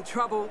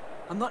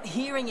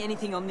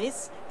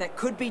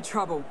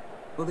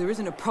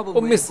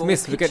 Miss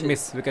wicket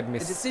miss.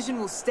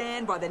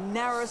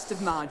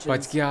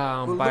 बच गया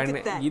अंपायर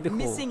ने। ये देखो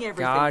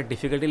क्या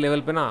डिफिकल्टी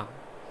लेवल पे ना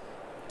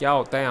क्या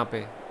होता है यहाँ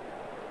पे।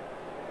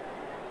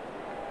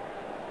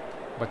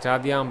 बचा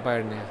दिया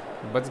अंपायर ने,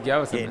 बच गया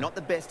वैसे। Yeah, not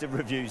the best of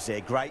reviews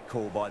there. Great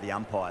call by the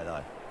umpire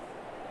though.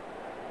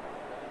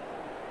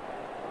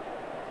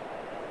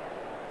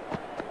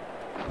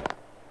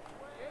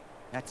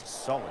 That's a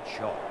solid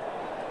shot.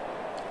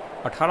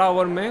 18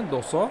 over में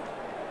 200।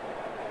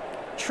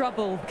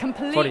 Trouble,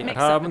 complete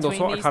mix-up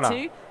between these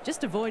two.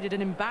 Just avoided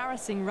an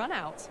embarrassing run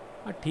out.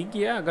 ठीक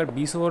ही है, अगर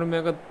 20 over में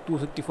अगर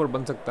 264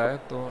 बन सकता है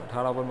तो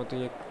 18 ओवर में तो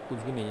ये कुछ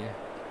भी नहीं है।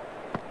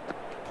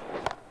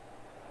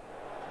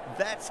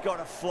 That's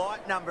got a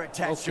flight number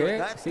attached to it.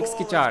 That 6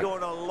 की ball 4। has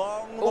gone a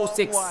long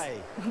 6। way.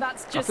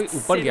 That's just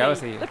ऊपर गया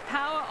वैसे silly. ये। The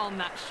power on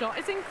that shot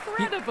is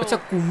incredible. अच्छा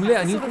कुंबले,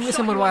 अनिल कुंबले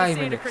से मरवाया है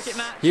मैंने।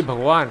 ये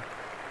भगवान,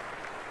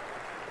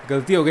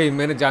 गलती हो गई,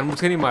 मैंने जानबूझ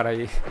के नहीं मारा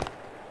ये।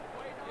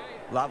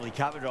 Lovely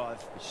cover drive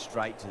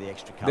straight to the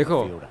extra cover देखो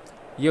fielder.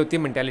 ये होती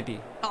है मेंटालिटी।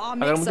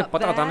 अगर मुझे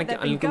पता होता ना कि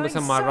अनिल कुंबले से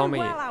मार रहा हूँ मैं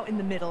ये,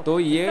 तो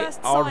ये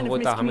आउट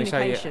होता हमेशा।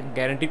 ये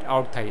गारंटीड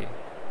आउट था ये।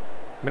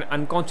 मैंने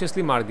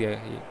अनकॉन्शियसली मार दिया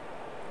है ये,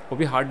 वो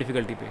भी हार्ड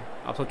डिफिकल्टी पे।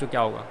 आप सोचो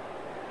क्या होगा।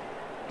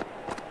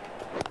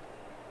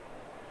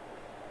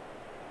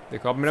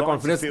 देखो अब मेरा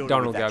कॉन्फिडेंस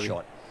डाउन हो गया अभी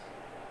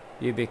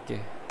ये देख के।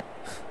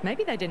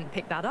 Maybe they didn't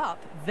pick that up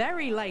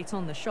very late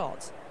on the shot.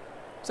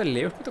 Sir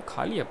left में तो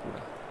खाली है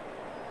पूरा,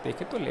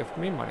 देखे तो लेफ्ट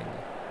में ही मारेंगे।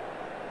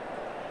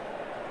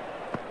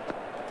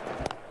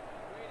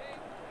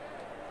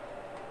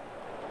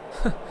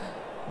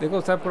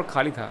 देखो सर पूरा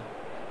खाली था,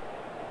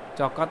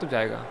 चौका तो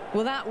जाएगा।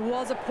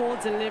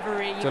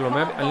 चलो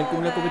मैं अनिल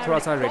कुंबले को भी थोड़ा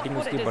सा रेटिंग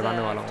उसकी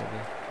बढ़ाने वाला हूँ।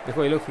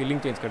 देखो ये लोग फीलिंग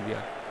चेंज कर दिया,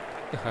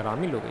 ये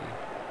हरामी लोग हैं।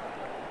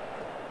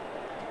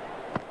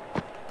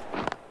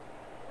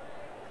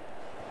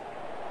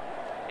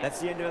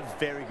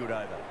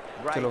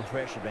 चलो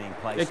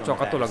एक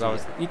चौका तो लगा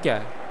वैसे। ये क्या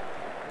है?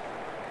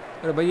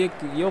 अरे भाई ये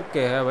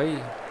क्या है भाई?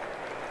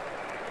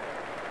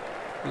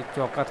 ये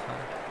चौका था।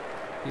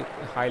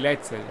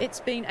 Highlights.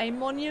 It's been a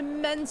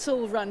monumental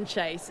run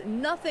chase.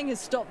 Nothing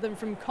has stopped them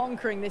from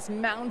conquering this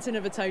mountain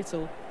of a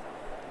total.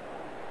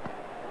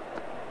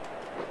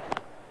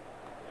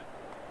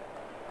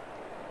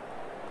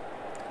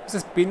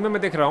 Spin में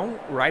मैं देख रहा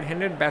हूँ राइट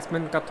हैंडेड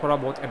बैट्समैन का थोड़ा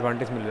बहुत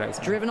एडवांटेज मिल रहा है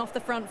इसमें। Driven off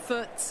the front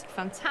foot,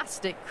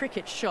 fantastic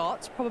cricket shot.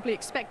 Probably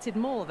expected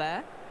more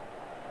there.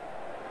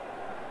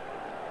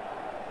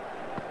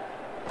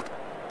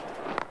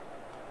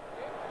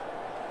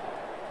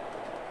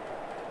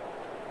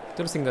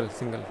 चलो सिंगल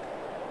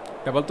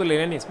डबल तो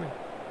लेना नहीं इसमें।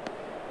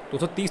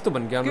 230 तो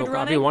बन गया हम लोग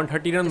का। अभी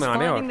 130 रन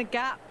बनाने और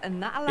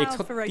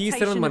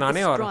 130 रन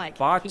बनाने और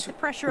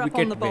 5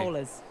 विकेट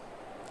पे।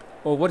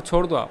 ओवर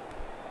छोड़ दो आप,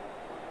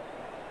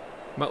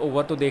 मैं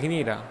ओवर तो देख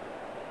नहीं रहा।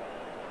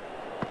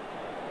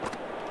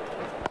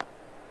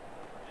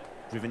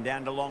 Driven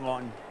down to long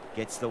on,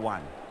 gets the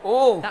one.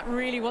 Oh, that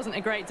really wasn't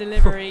a great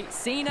delivery.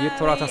 Seen ये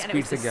थोड़ा सा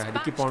स्पीड से गया है।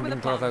 रिकी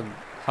पॉन्टिंग थोड़ा सा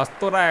हंस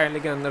तो रहा है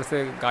लेकिन अंदर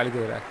से गाली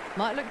दे रहा है।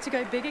 Might look to go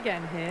big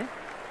again here.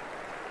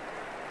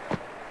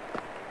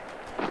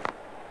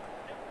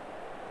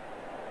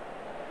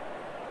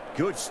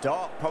 Good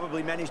stop.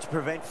 Probably managed to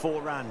prevent 4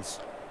 runs.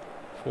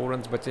 4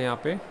 runs बचे यहाँ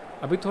पे।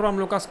 अभी थोड़ा हम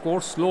लोग का स्कोर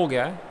स्लो हो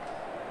गया है,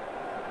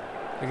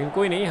 लेकिन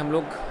कोई नहीं, हम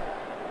लोग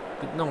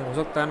कितना हो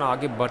सकता है ना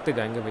आगे बढ़ते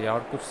जाएंगे भैया। और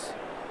कुछ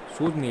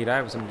सूझ नहीं रहा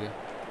है समझे।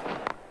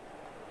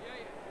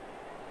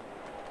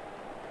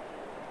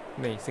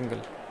 नहीं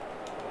सिंगल।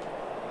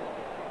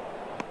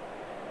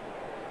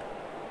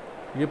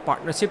 ये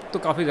पार्टनरशिप तो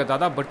काफ़ी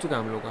ज़्यादा बढ़ चुका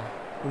है हम लोग का।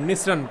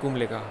 19 रन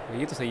कुंबले का,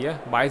 ये तो सही है।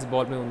 22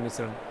 बॉल में 19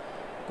 रन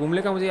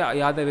कुंबले का। मुझे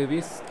याद है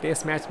बेबी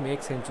टेस्ट मैच में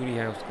 1 सेंचुरी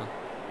है उसका,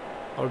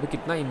 और भी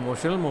कितना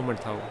इमोशनल मोमेंट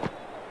था वो।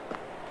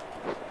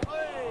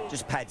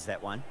 Just pads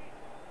that one.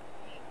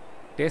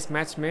 Test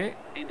match में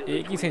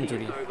 1 ही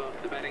सेंचुरी।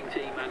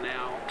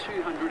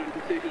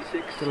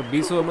 चलो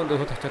 20 ओवर में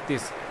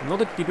 236। हम लोग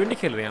तो T20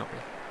 खेल रहे हैं यहाँ पे।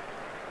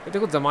 ये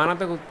देखो ज़माना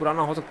तो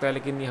पुराना हो सकता है,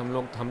 लेकिन ये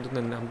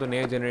हम तो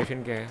नए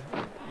जनरेशन के हैं।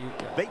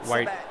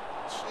 वाइट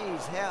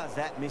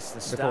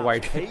देखो,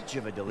 वाइट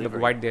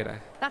मतलब वाइट दे रहा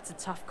है। That's a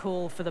tough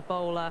call for the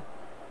bowler.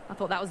 I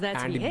thought that was there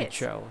to be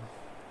hit.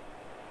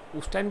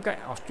 उस टाइम का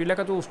ऑस्ट्रेलिया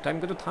का जो उस टाइम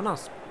का जो था ना,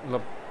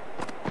 मतलब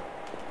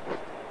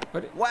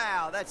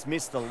wow, that's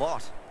missed a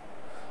lot.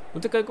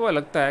 मुझे कई बार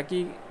लगता है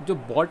कि जो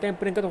बॉल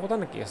टेम्परिंग का तो होता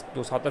ना केस,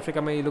 जो साउथ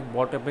अफ्रीका में ये लोग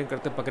बॉल टेम्परिंग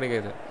करते पकड़े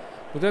गए थे,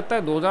 मुझे लगता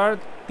है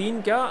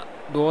 2003 क्या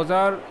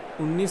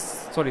 2019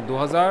 सॉरी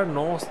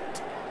 2009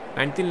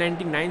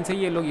 1999 से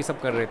ये लोग ये सब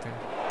कर रहे थे।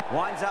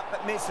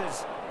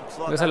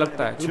 ऐसा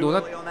लगता है कि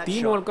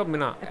 2003 वर्ल्ड कप में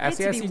ना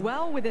ऐसी चीज़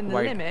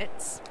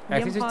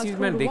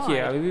मैंने देखी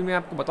है, अभी भी मैं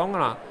आपको बताऊंगा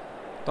ना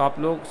तो आप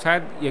लोग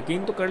शायद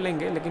यकीन तो कर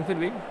लेंगे, लेकिन फिर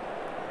भी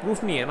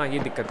प्रूफ नहीं है ना, ये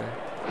दिक्कत है।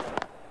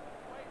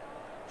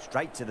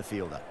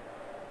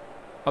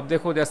 अब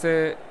देखो जैसे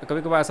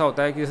कभी कभार ऐसा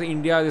होता है कि जैसे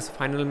इंडिया जैसे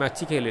फाइनल में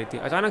अच्छी खेल रही थी,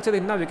 अचानक से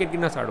इतना विकेट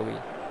गिरना स्टार्ट हो गई,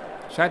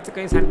 शायद से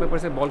कहीं सैंड पेपर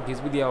से बॉल घिस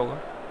भी दिया होगा,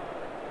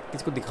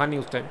 किसी को दिखा नहीं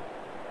उस टाइम।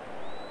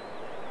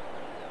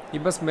 ये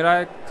बस मेरा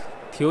एक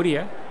थ्योरी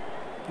है,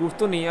 प्रूफ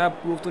तो नहीं है, आप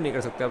प्रूफ तो नहीं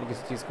कर सकते आप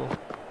किसी चीज़ को।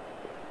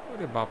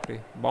 अरे बाप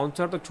रे,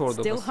 बाउंसर तो छोड़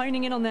दो बस।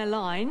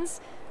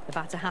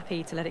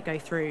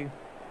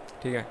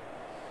 ठीक है,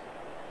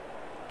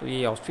 तो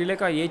ये ऑस्ट्रेलिया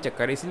का यही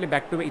चक्कर है, इसलिए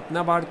बैक टू बैक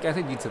इतना बार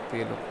कैसे जीत सकते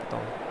हैं लोग,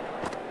 बताओ।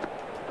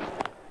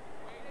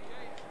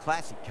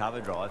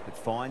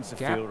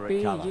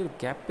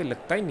 गैप पे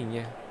लगता ही नहीं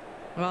है।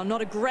 Well,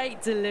 not a great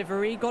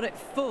delivery. Got it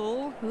full.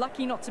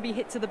 Lucky not to be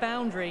hit to the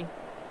boundary.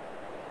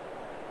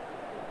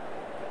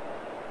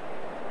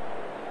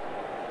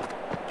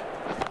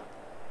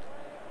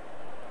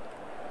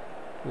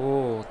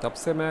 ओह, तब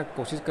से मैं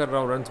कोशिश कर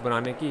रहा हूँ रन्स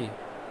बनाने की,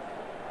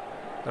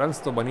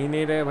 रन्स तो बन ही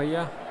नहीं रहे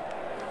भैया।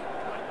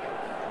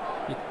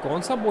 ये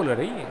कौन सा बॉलर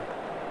है ये,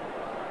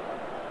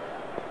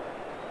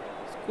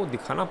 इसको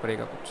दिखाना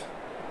पड़ेगा कुछ।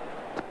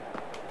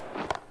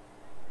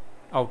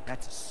 आउट।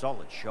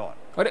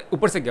 अरे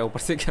ऊपर से गया, ऊपर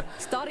से गया,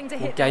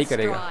 वो क्या ही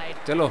करेगा।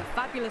 चलो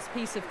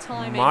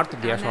मार तो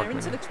दिया शॉट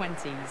मैंने।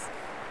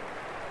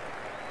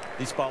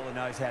 This bowler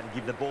knows how to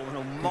give the ball an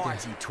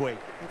almighty tweak.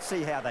 Let's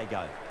see how they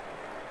go.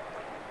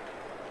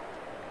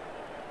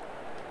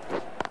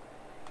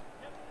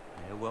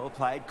 Yeah, well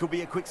played. Could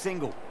be a quick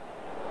single.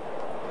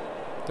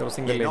 चलो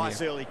सिंगल ले लिया।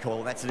 Nice early call.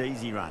 That's an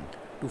easy run.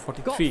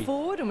 243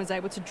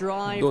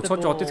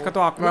 234 का तो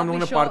आंकड़ा हम लोगों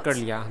ने पार कर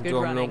लिया, जो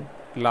हम लोग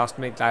लास्ट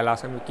में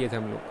किए थे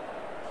हम लोग।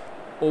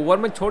 ओवर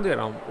में छोड़ दे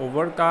रहा हूँ,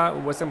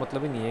 ओवर से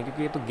मतलब ही नहीं है,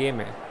 क्योंकि ये तो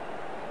गेम है।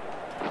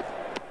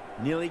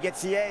 Nearly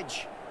gets the edge.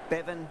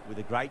 Bevan with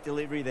a great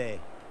delivery there.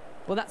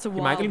 Well, that's a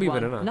wild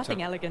one.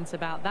 Nothing elegant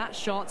about that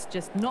shot,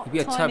 just not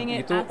timing it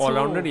at all. ये तो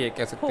ऑलराउंडर ही है,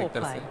 कह सकते हैं एक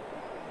तरह से।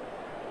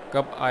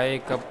 कब आए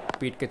कब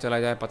पीट के चला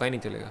जाए पता ही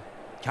नहीं चलेगा।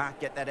 Can't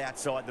get that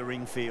outside the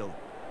ring field.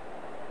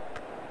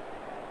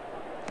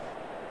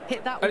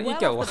 Hit that well off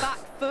the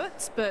back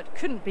foot, but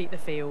couldn't beat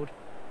the field.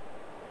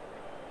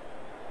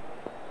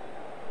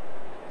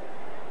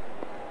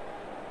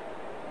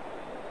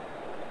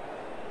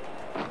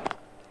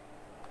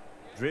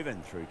 Driven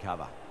through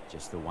cover,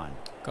 just the one.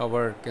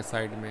 Cover के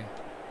साइड में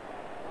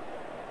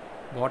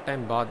बहुत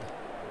टाइम बाद।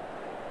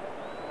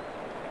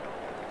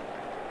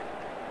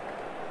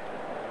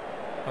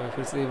 अभी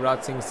फिर से Yuvraj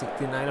Singh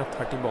 69 of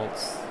 30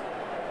 balls.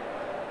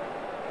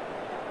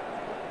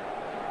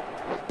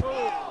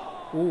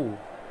 Oh,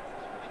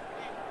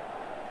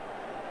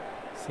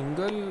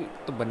 single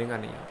तो बनेगा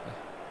नहीं यहाँ पे।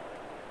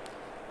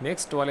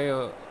 नेक्स्ट वाले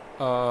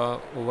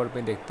ओवर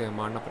में देखते हैं,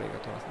 मारना पड़ेगा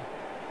थोड़ा सा।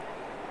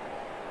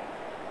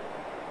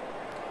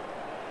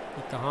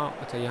 कहाँ,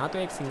 अच्छा यहाँ तो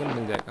एक सिंगल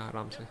मिल जाएगा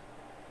आराम से।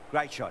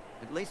 Great shot.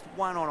 At least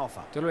one on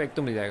offer. चलो एक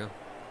तो मिल जाएगा।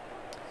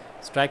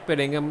 स्ट्राइक पे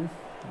रहेंगे हम,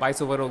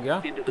 22 ओवर हो गया।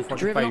 245.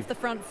 Driven off the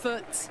front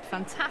foot.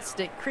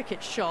 Fantastic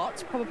cricket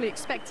shot. Probably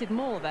expected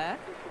more there.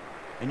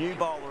 A new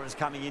bowler is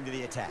coming into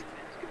the attack.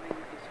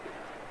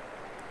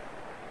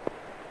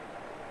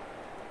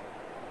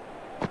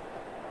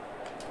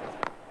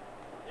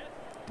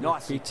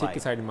 Nice. पीछे की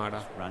साइड मारा।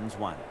 Runs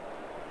one.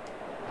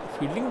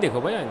 फील्डिंग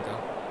देखो भैया इनका।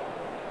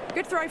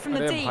 Good throw from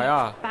the deep.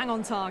 Bang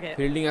on target.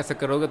 Fielding ऐसे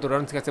करोगे तो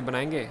runs कैसे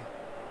बनाएंगे?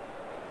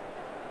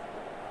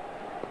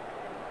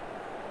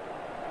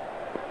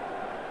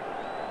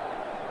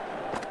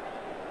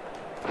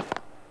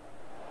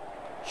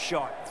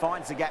 Shot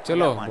finds the gap.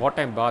 चलो बहुत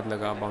टाइम बाद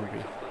लगा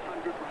boundary.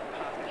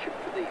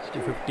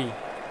 250,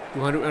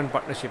 200 run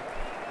partnership.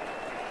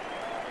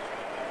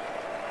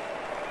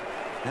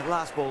 That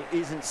last ball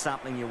isn't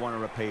something you want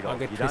to repeat of.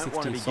 आगे You don't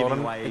want to be 360, 100 giving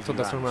run, away easy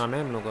 110 run runs. बनाने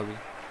हैं हम लोग अभी।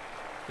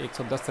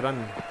 110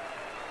 run.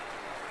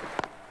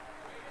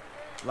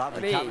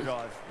 Lovely cover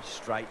drive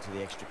straight to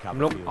the extra cover.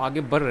 हम लोग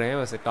आगे बढ़ रहे हैं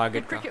वैसे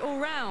टारगेट Good का। cricket all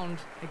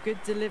round. A good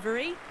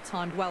delivery,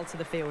 timed well to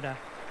the fielder.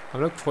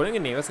 हम लोग छोड़ेंगे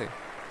नहीं वैसे।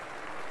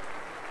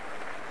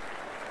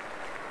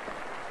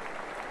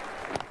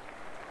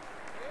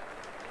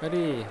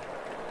 अरे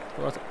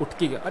थोड़ा सा उठ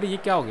के गया, अरे ये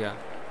क्या हो गया?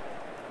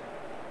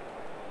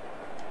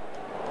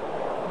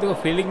 देखो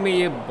फील्डिंग में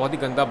ये बहुत ही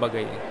गंदा बग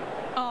है ये।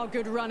 Oh,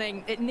 good running.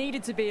 It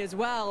needed to be as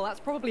well.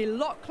 That's probably a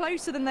lot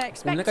closer than they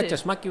expected. उन्होंने का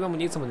चश्मा क्यों है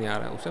मुझे समझ नहीं आ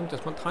रहा है, उस टाइम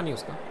चश्मा था नहीं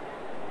उसका।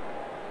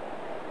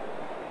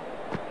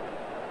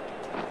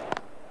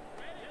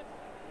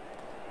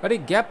 अरे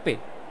गैप पे।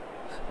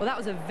 Well, that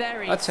was a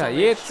very अच्छा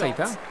ये सही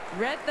था।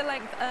 Read the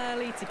length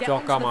early to get चौका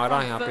onto the मारा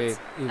front यहाँ पे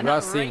foot, and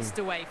Yuvraj that Singh raced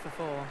away for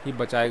 4. ही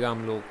बचाएगा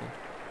हम लोगों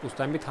को। उस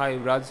टाइम भी था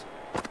युवराज।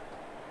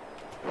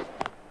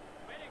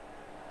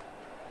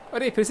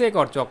 अरे फिर से एक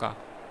और चौका।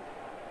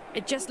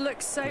 It just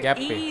looks so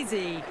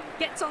easy.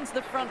 Gets onto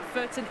the front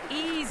foot and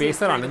easy.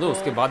 Pacer आने दो,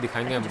 उसके बाद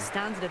दिखाएंगे हम। Just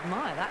stand and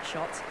admire that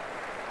shot.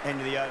 End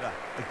of the over.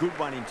 A good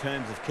one in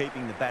terms of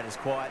keeping the batters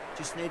quiet.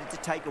 Just needed to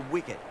take a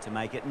wicket to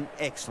make it an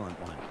excellent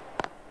one.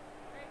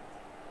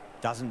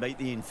 Doesn't beat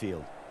the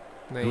infield.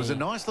 It was a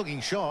nice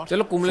looking shot.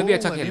 चलो कुंबले भी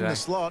अच्छा खेल रहा है.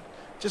 Slot,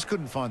 just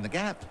couldn't find the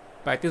gap.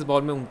 35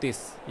 ball में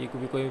 29. ये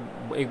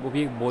कोई वो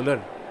भी एक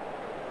bowler.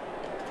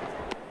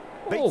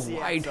 Beats the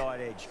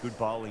outside edge. Good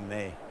bowling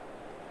there.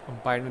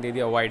 Umpire ने दे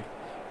दिया वाइड.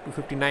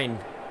 259.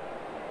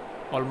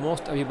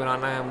 ऑलमोस्ट अभी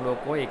बनाना है हम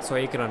लोग को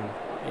 101 रन.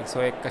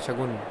 101 का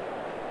शगुन.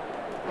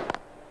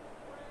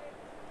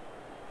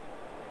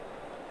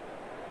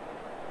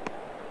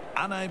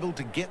 Unable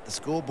to get the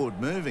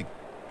scoreboard moving.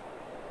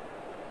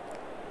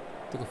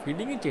 तो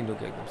फील्डिंग ही चेंज हो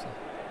गया एकदम से.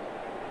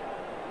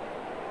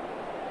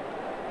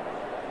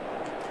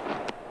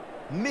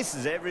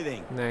 Misses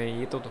everything. नहीं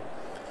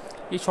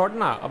ये शॉट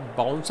ना अब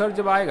बाउंसर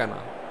जब आएगा ना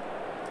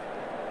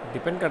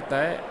डिपेंड करता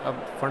है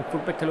अब फ्रंट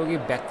फुट पे खेलोगे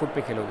बैक फुट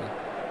पे खेलोगे.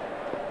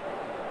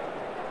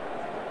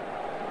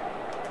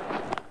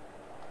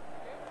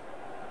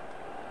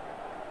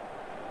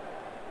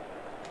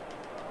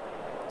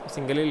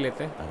 सिंगल ही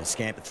लेते हैं. And a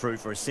scamper through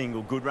for a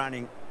single. Good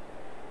running.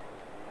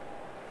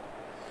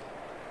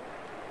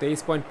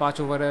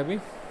 23.5 over है अभी.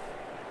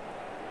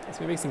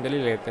 इसमें भी एक सिंगल ही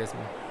लेते हैं.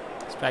 इसमें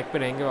स्ट्राइक पे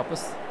रहेंगे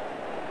वापस.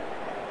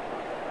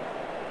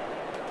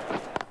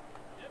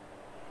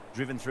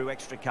 Driven through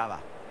extra cover.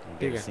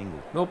 ठीक है.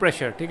 No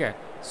pressure. ठीक है.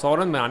 100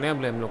 रन बनाने हैं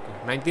हम लोग को.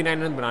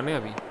 99 रन बनाने हैं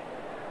अभी.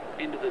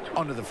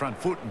 Onto the front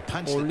foot and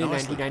punched it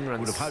nicely.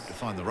 Would have hoped to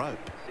find the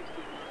rope.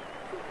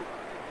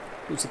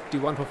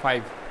 261 for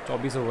 5.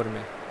 24 over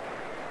में.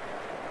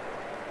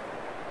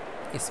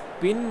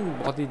 स्पिन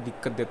बहुत ही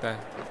दिक्कत देता है.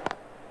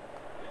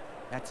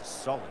 That's a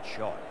solid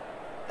shot.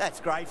 That's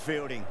great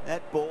fielding.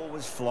 That ball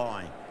was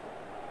flying.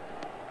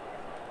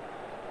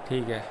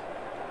 ठीक है.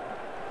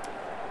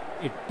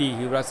 80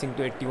 युवराज सिंह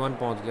तो 81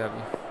 पहुंच गया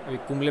अभी. अभी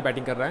कुंबले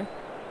बैटिंग कर रहा है.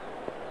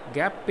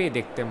 गैप पे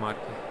देखते हैं मार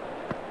के.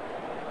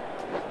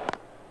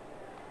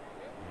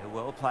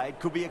 Well played.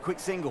 Could be a quick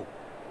single.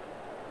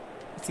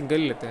 Single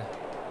ही लेते हैं.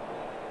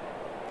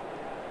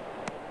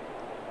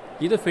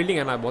 ये तो फील्डिंग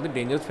है ना बहुत ही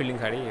डेंजरस फील्डिंग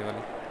साड़ी ये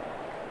वाली.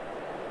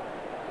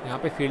 यहाँ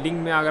पे फील्डिंग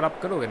में अगर आप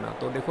करोगे ना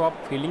तो देखो आप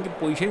फील्डिंग की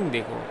पोजीशन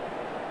देखो.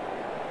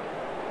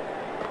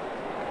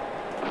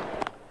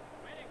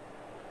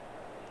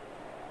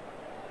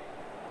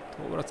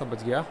 थोड़ा सा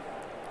बच गया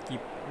कि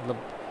मतलब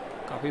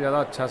काफ़ी ज़्यादा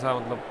अच्छा सा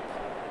मतलब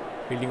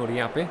फील्डिंग हो रही है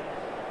यहाँ पे.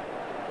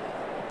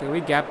 तो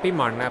वही गैप पे ही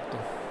मारना है अब तो.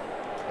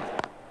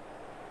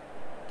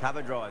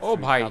 ओ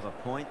भाई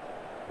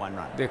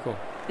देखो.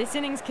 This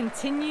innings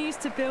continues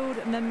to build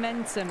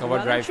momentum.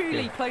 Well and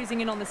truly closing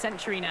in on the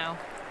century now.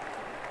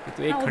 ये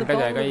तो 1 घंटा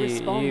जाएगा.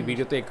 ये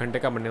वीडियो तो 1 घंटे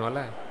का बनने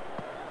वाला है.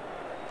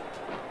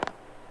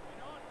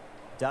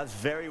 Does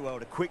very well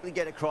to quickly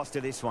get across to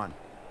this one.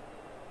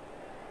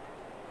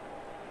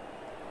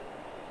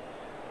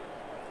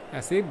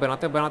 ऐसे ही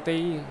बनाते बनाते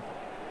ही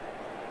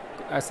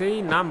ऐसे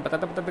ही नाम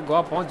बताते बताते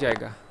गोवा पहुंच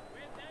जाएगा.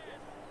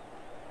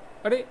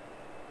 अरे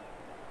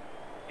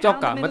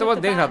चौका. मैं तो बस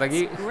देख रहा था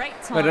कि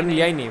मैं रन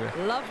लिया ही नहीं. मैं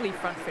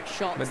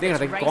देख रहा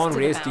था कि कौन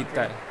रेस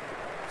जीतता है.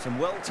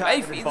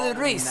 Life is a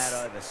race.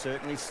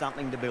 Certainly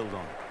something to build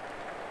on.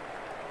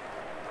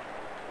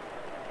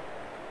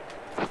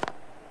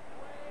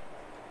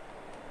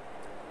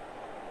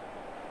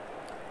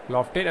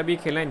 Lofted अभी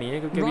खेलना ही नहीं है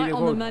क्योंकि अभी देखो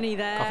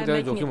काफी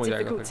ज़्यादा जोखिम हो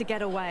जाएगा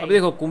फिर. अभी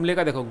देखो कुंबले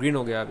का देखो ग्रीन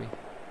हो गया अभी.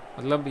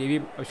 मतलब ये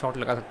भी शॉट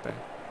लगा सकता है.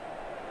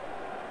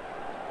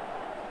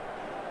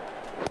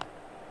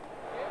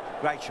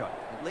 Great shot.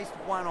 At least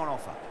one on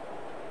offer.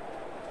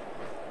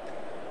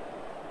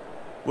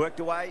 Worked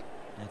away.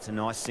 That's a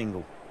nice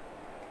single.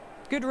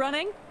 Good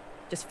running.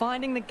 Just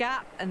finding the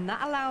gap, and that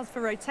allows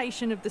for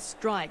rotation of the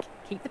strike.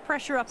 Keep the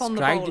pressure up on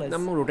the bowlers. जितना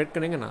हम rotate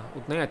करेंगे ना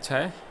उतना ही अच्छा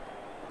है.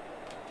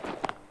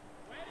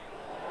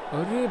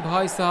 अरे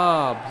भाई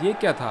साहब ये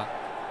क्या था.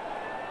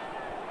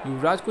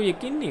 युवराज को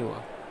यकीन नहीं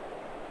हुआ.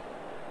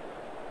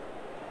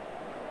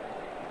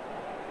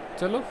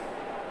 चलो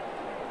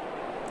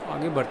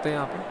आगे बढ़ते हैं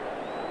यहाँ पे.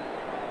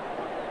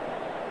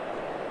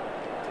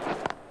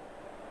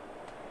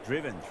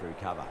 Driven through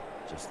cover,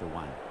 just the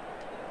one.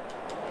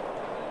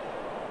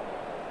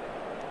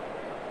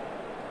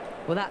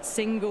 Well, that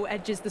single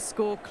edges the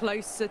score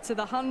closer to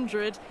the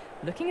 100.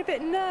 Looking a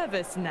bit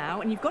nervous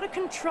now, and you've got to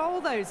control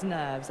those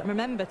nerves and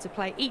remember to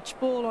play each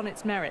ball on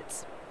its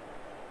merits.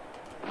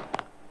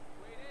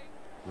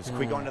 Was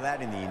quick onto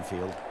that in the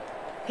infield.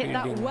 Hit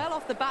that well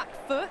off the back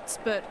foot,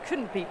 but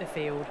couldn't beat the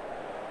field.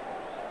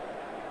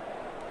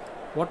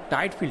 What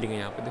tight fielding है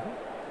यहाँ पे देखो.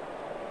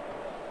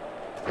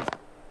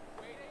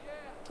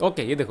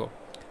 Okay ये देखो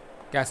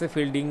कैसे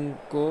fielding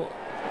को.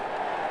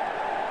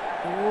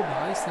 ओ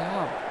भाई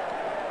साहब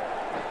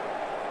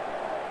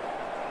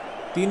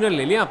 3 रन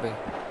ले लिया यहाँ पे.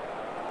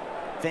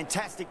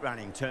 Fantastic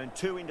running. Turned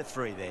 2 into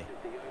 3 there.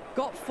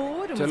 Got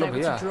forward and was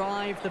able to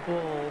drive the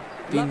ball.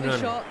 Lovely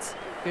shot.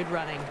 Good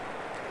running.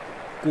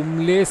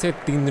 Kumble से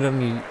 3 रन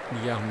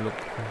लिया हम लोग.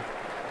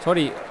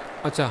 सॉरी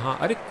अच्छा हाँ.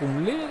 अरे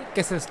कुंबले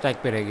कैसे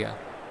स्ट्राइक पे रह गया.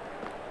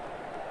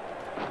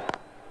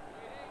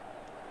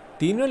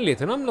 3 रन लिए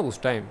थे ना हम लोग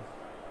उस टाइम.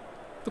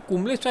 तो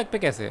कुंबले स्ट्राइक पे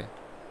कैसे है?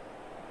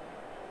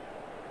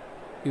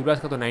 युवराज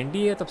का तो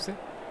 90 है तब से।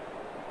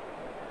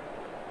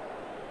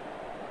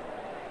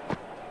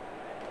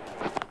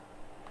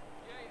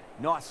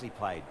 Nicely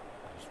played.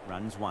 Just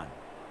runs one.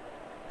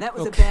 That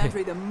was a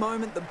boundary the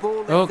moment the ball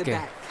left the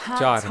bat.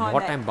 चार,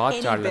 बहुत टाइम बाद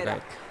चार लगा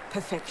एक।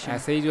 Perfection.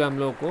 ऐसे ही जो हम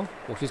लोगों को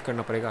कोशिश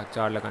करना पड़ेगा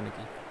चार लगाने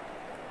की।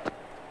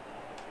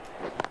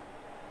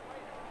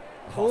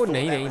 ओ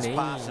नहीं नहीं नहीं,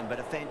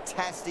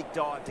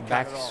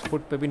 बैक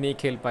फुट पे भी नहीं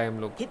खेल पाए हम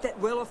लोग। Hit that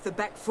well off the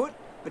back foot,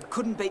 but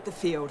couldn't beat the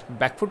field.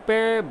 Back foot पे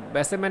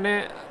वैसे मैंने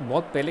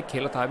बहुत पहले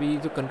खेला था, अभी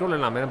जो कंट्रोल है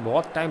ना मैंने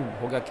बहुत टाइम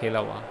हो गया खेला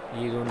हुआ,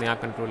 ये जो नया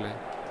कंट्रोल है।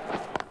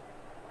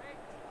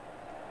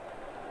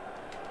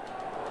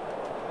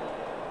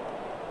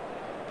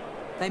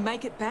 They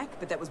make it back,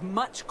 but that was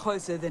much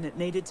closer than it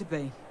needed to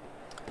be.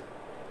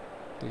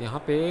 तो यहाँ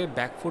पे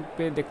बैक फुट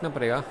पे देखना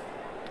पड़ेगा,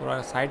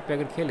 थोड़ा साइड पे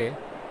अगर खेले।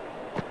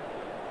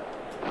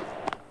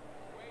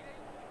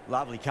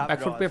 बैक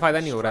फुट पे फायदा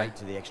नहीं हो रहा है,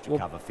 वो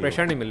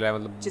प्रेशर नहीं मिल रहा है,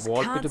 मतलब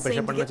बॉल पे जो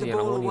प्रेशर पड़ना चाहिए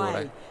ना वो नहीं हो रहा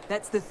है।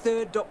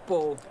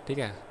 ठीक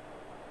है,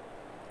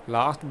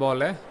 लास्ट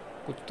बॉल है,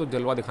 कुछ तो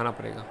जलवा दिखाना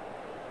पड़ेगा।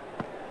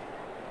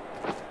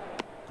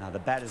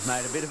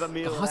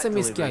 कहाँ से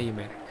मिस किया ये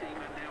मैं?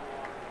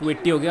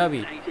 280 हो गया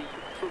अभी,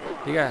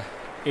 ठीक है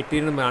 80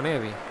 रन बनाने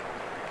अभी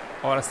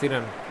और 80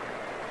 रन,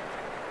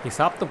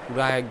 हिसाब तो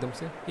पूरा है एकदम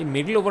से। ये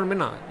मिडिल ओवर में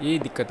ना यही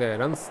दिक्कत है,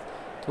 रन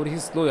थोड़ी सी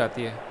स्लो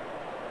जाती है।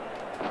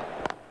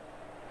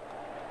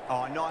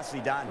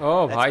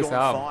 ओह भाई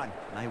साहब,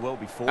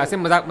 ऐसे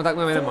मजाक मजाक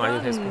में मैंने मार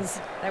दिया था इसको।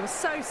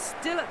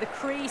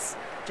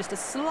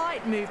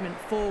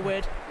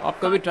 आप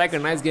कभी ट्राई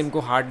करना इस गेम को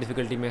हार्ड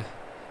डिफिकल्टी में,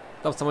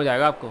 तब समझ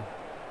आएगा आपको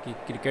कि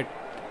क्रिकेट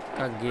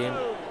का गेम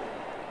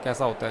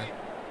कैसा होता है।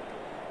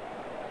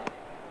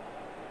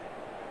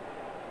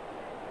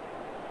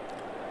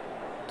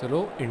 चलो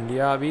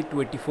इंडिया अभी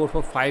 24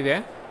 for 5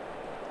 है,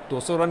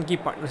 200 रन की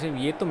पार्टनरशिप।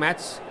 ये तो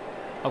मैच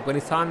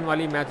अफगानिस्तान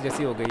वाली मैच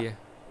जैसी हो गई है।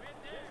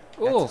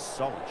 ओह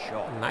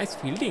नाइस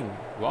फील्डिंग,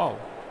 वाह,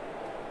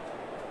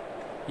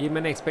 ये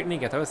मैंने एक्सपेक्ट नहीं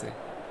किया था वैसे।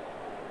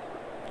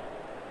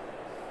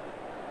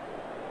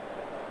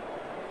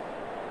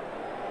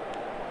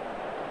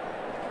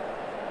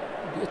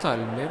 ये था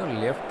मेरा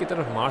लेफ्ट की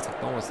तरफ मार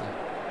सकता हूँ वैसे,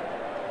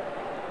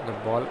 अगर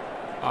बॉल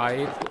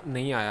आए तो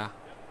नहीं आया।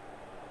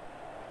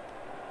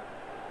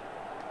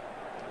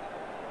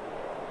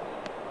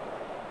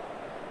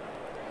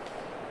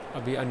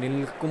 अभी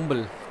अनिल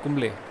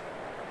कुंबले,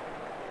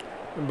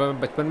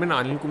 बचपन में ना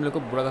अनिल कुंबले को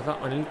बुरा था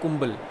अनिल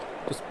कुंबल,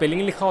 तो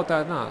स्पेलिंग लिखा होता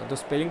है ना, तो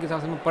स्पेलिंग के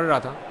हिसाब से मैं पढ़ रहा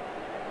था,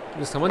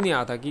 मुझे समझ नहीं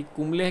आता कि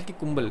कुंबले है कि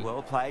कुंबल। तो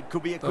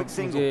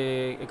मुझे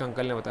एक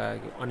अंकल ने बताया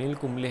कि अनिल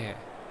कुंबले है।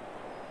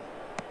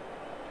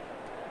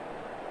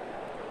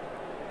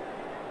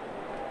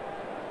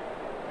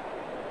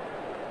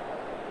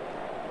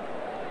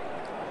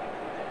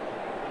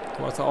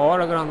 थोड़ा सा और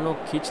अगर हम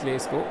लोग खींच ले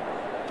इसको,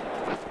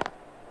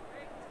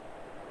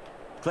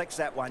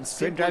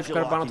 स्ट्रेट ड्राइव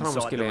कर पाना थोड़ा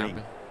मुश्किल है यहाँ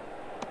पे।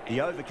 The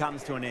over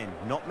comes to an end.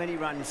 Not many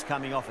runs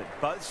coming off it.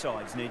 Both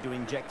sides need to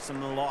inject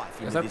some life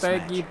into this match. ऐसा है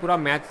कि पूरा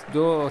मैच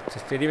जो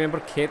स्टेडियम पर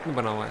खेत में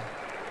बना हुआ है।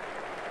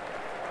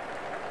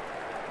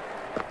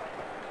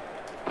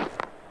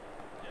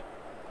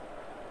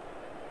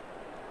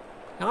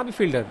 यहाँ भी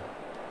फील्डर,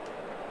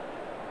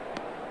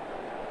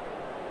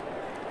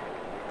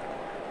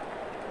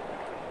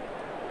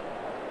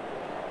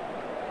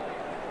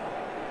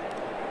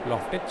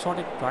 लॉफ्टेड शॉट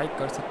एक ट्राई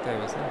कर सकते हैं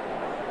वैसे।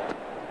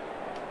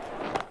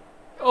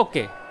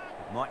 ओके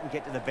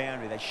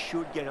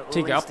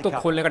ठीक है, अब तो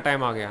खोलने का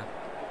टाइम आ गया,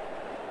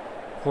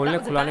 खोलने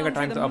खुलाने का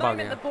टाइम तो अब आ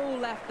गया।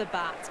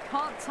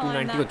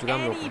 290 हो चुका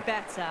हम लोग का।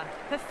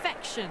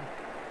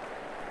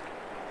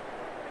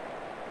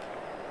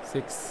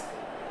 6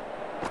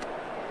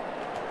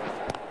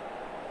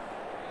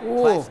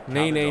 ओह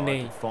नहीं नहीं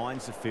नहीं,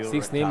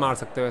 6 नहीं मार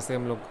सकते वैसे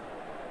हम लोग।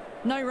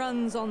 No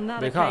runs on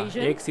that देखा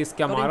occasion. एक 6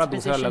 क्या मारा,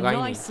 दूसरा लगा ही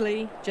नहीं। Nicely,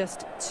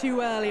 just too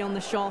early on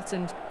the shot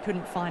and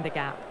couldn't find a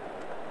gap.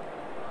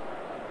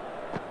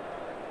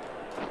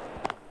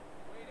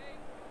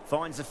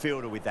 Finds the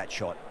fielder with that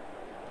shot.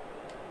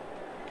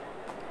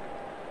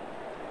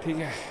 ठीक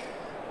है,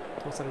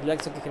 थोड़ा सा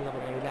रिलैक्स होकर खेलना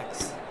पड़ेगा, relax.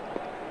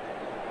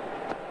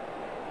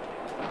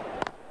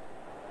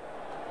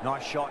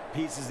 Nice shot,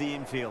 pierces the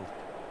infield.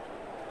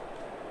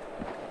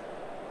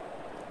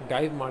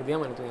 Dive मार दिया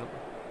मैंने तो यहाँ पे।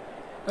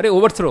 अरे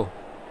ओवर थ्रो,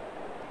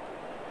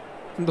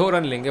 2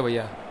 रन लेंगे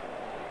भैया।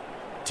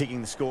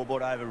 Ticking the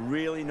scoreboard over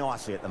really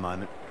nicely at the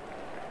moment.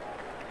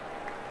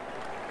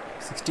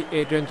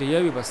 68 run चाहिए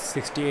अभी बस,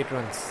 68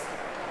 रन।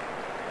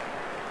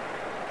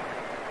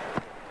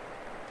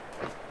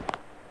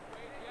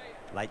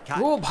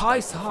 ओ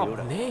भाई साहब,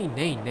 नहीं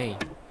नहीं नहीं,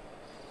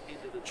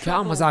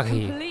 क्या मजाक है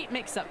ये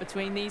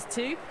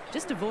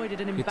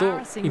तो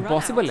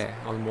इम्पॉसिबल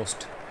है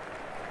ऑलमोस्ट।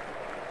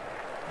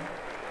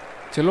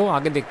 चलो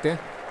आगे देखते हैं।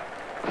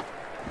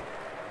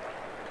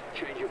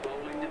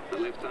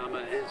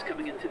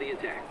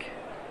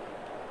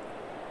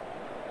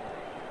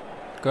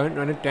 करंट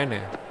रन 10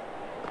 है।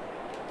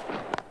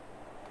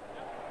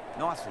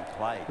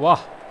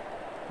 वाह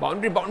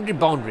boundary boundary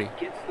boundary.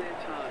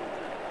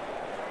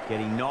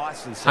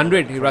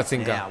 100 Yuvraj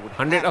Singh का,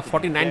 100 of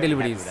 49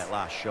 डिलीवरीज।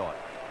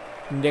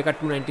 इंडिया का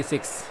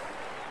 296।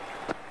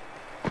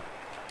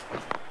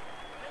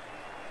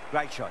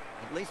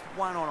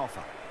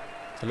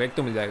 चलो एक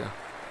तो मिल जाएगा।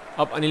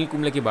 अब अनिल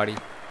कुंबले की बारी।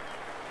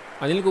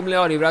 अनिल कुंबले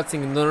और युवराज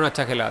सिंह इन दोनों ने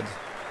अच्छा खेला आज।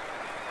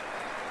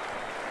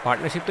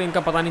 पार्टनरशिप तो इनका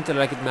पता नहीं चल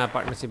रहा कितना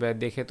पार्टनरशिप है।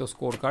 देखे तो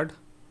स्कोर कार्ड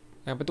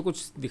यहाँ पे तो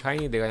कुछ दिखाई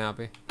नहीं देगा यहाँ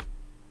पे।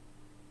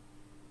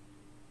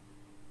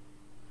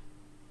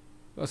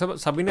 सब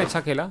सभी ने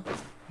अच्छा खेला।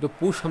 जो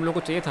पुश हम लोग को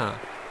चाहिए था,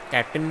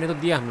 कैप्टन ने तो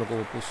दिया हम लोग को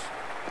वो पुश।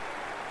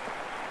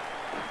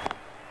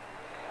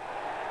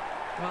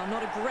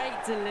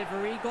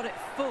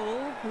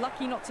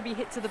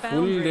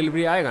 फुल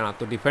डिलीवरी आएगा ना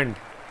तो डिफेंड।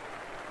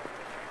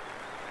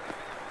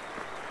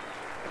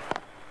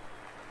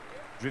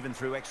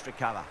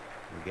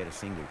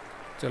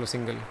 चलो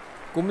सिंगल।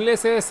 कुंबले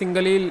से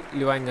सिंगल ही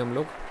लिवाएंगे हम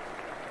लोग,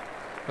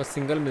 बस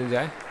सिंगल मिल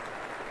जाए।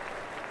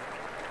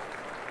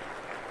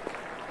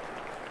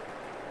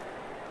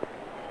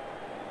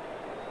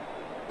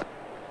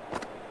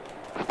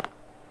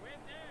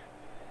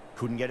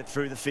 Couldn't get it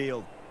through the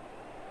field.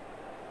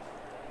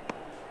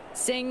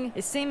 Singh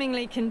is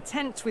seemingly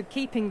content with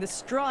keeping the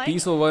strike.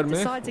 30 over में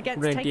decides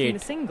against taking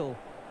the single.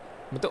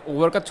 मतलब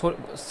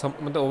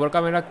ओवर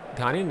का मेरा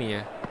ध्यान ही नहीं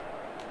है।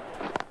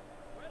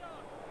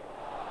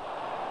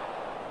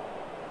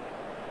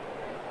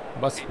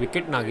 बस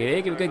विकेट ना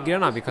गिरे, कि विकेट गिरा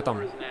ना अभी खत्म।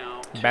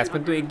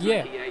 बैट्समैन तो एक ही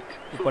है,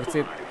 ऊपर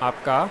से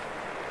आपका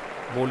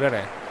बॉलर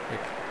है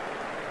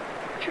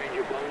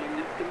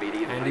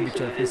एंडी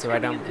मिचेल। फिर से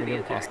वाइड आर्म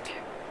मीडियम फास्ट।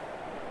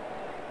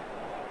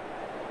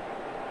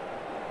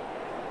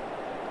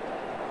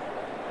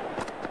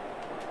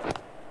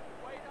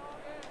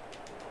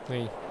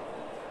 नहीं,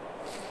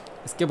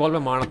 इसके बॉल में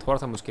मारना थोड़ा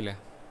सा मुश्किल है।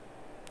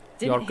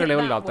 यॉर्कर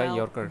लेवल डालता है,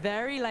 यॉर्कर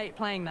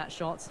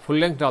फुल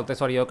लेंथ डालता है।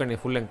 सॉरी यॉर्कर नहीं,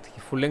 फुल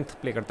लेंथ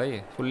प्ले करता है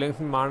ये। फुल लेंथ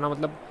में मारना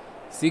मतलब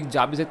सीख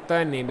जा भी सकता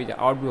है, नहीं भी जा,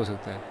 आउट भी हो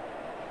सकता है।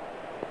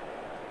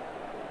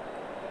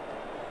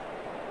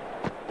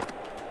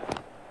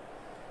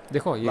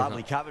 देखो ये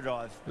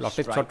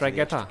लॉफ्टेड शॉट ट्राई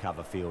किया था,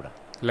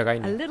 लगा ही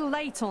नहीं।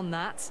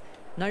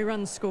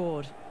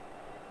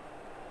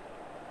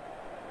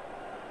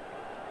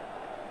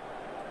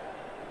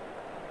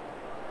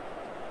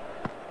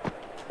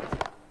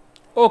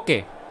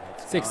 Okay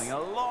 6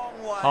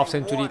 half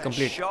century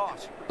complete.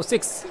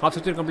 6 half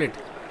century complete.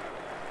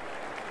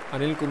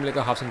 Anil Kumble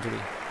का हाफ सेंचुरी।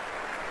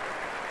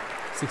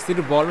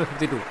 62 बॉल में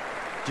 52।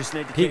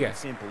 ठीक है,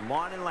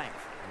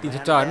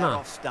 304 ना,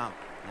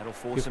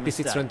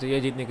 56 रन चाहिए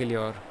जीतने के लिए।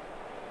 और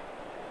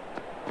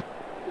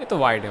ये तो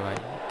वाइड है भाई,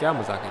 क्या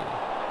मजाक है।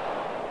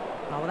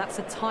 Oh, that's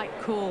a tight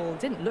call.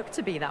 Didn't look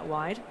to be that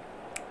wide.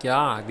 क्या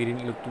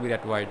didn't look to be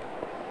that wide?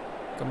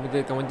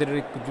 Commentator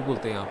कुछ भी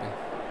बोलते हैं यहाँ पे।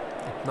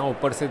 इतना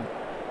ऊपर से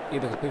ये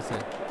देखो फिर से।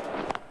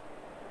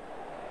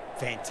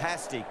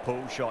 Fantastic pull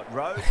shot,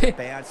 Rose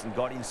bounced and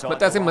got inside.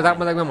 मतलब ऐसे मजाक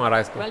में मारा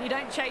है इसको। Well, you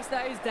don't chase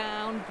those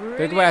down.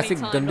 एक बार ऐसे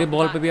गंदे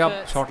बॉल पे भी आप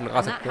शॉट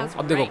लगा सकते हो।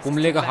 अब देखो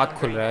कुंबले का हाथ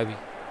खुल रहा है अभी।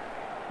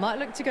 Might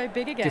look to go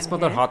big again.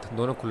 किस्मत और हाथ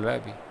दोनों खुल रहा है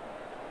अभी।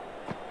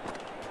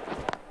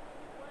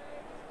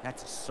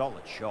 That's a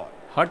solid shot.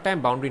 Her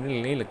time boundary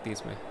नहीं लगती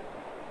इसमें।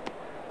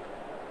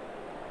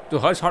 तो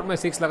हर शॉट में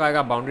 6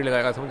 लगाएगा, बाउंड्री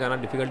लगाएगा, समझ आना।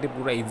 डिफिकल्टी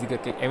पूरा इजी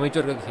करके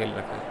एमेच्योर का खेल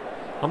रखा है।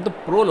 हम तो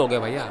प्रो लोग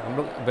हैं भैया, हम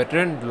लोग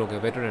वेटरन लोग हैं,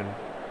 वेटरन।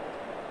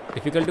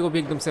 डिफिकल्टी को भी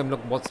एकदम से हम लोग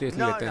बहुत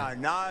सीरियसली लेते हैं।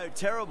 No,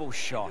 terrible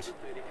shot.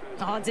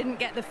 Oh, didn't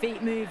get the feet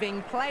moving,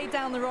 played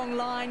down the wrong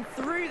line,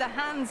 threw the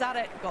hands at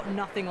it, got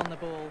nothing on the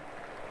ball.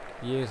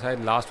 ये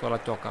शायद लास्ट वाला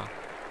चौका।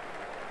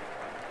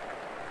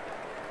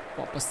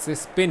 वापस से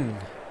स्पिन।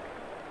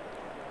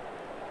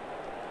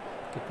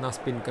 कितना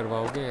स्पिन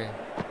करवाओगे?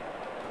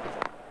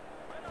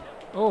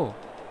 ओह,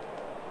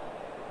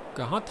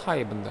 कहाँ था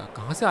ये बंदा?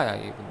 कहाँ से आया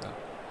ये बंदा?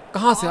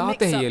 कहाँ से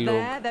आते हैं ये लोग?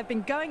 They've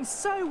been going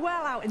so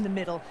well out in the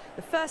middle.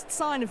 The first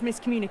sign of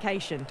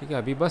miscommunication. ठीक है,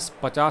 अभी बस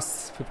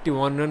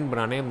 51 रन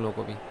बनाने हैं हम लोग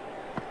को भी।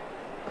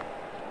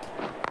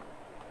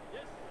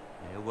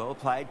 Well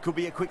played. Could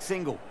be a quick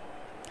single.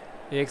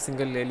 एक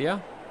सिंगल ले लिया।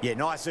 Yeah,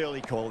 nice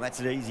early call. That's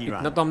an easy run.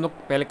 इतना तो हम लोग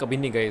पहले कभी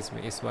नहीं गए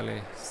इसमें, इस वाले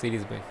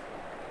सीरीज में।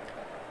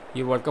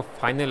 ये वर्ल्ड कप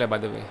फाइनल है by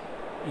the way.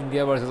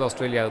 India versus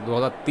Australia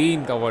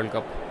 2003 का world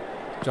cup,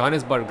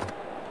 Johannesburg.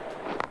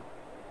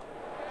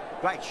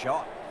 Great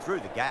shot through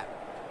the gap.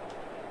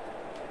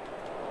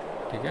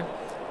 ठीक है,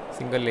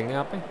 सिंगल लेंगे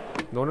यहाँ पे।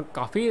 दोनों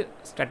काफ़ी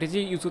स्ट्रेटेजी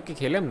यूज करके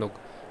खेले हम लोग।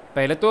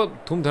 पहले तो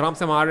धूम धड़ाम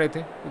से मार रहे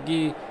थे क्योंकि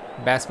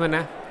बैट्समैन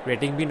है,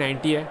 रेटिंग भी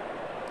 90 है,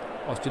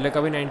 ऑस्ट्रेलिया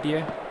का भी 90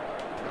 है।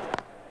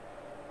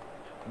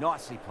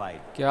 Nicely played.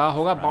 क्या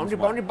होगा? Boundary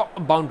boundary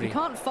boundary.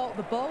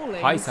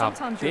 भाई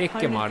साहब देख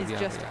के मार दिया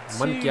भैया,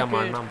 मन किया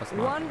मारना, बस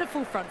मार।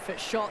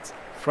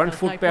 फ्रंट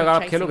फुट पे अगर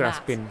आप खेलोगे ना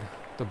स्पिन,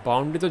 तो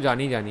बाउंड्री तो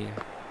जानी जानी है।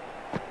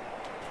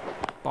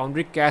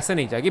 बाउंड्री कैसे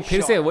नहीं जाएगी?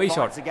 फिर से वही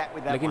शॉट,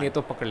 लेकिन ये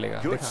तो पकड़ लेगा।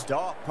 देखा,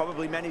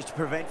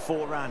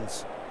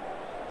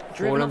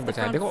 4 रन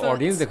बचाए। देखो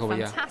ऑडियंस देखो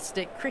भैया,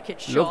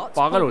 लोग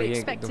पागल हो रही है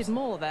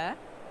एकदम।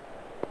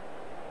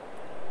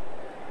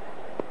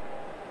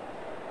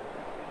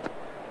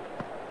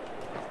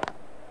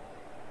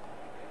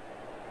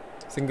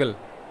 सिंगल।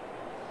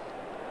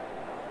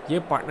 ये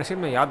पार्टनरशिप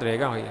में याद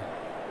रहेगा भाई।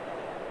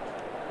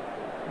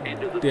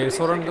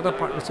 150 रन का तो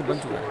पार्टनरशिप बन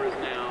चुका है।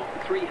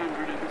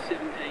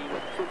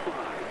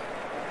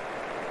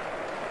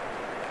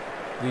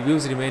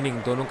 रिव्यूज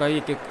रिमेनिंग, दोनों का ही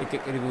एक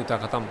रिव्यू था,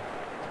 खत्म।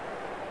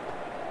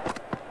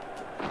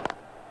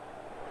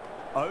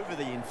 Over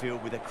the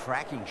infield with a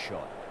cracking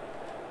shot.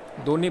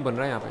 दो नहीं बन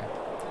रहा है यहाँ पे।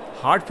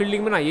 हार्ड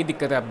फील्डिंग में ना ये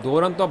दिक्कत है, आप 2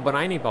 रन तो आप बना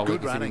ही नहीं पाओगे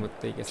किसी भी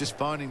तरीके से।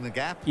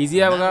 इजी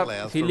है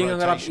अगर फील्डिंग,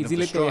 अगर आप इजी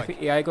लेते हो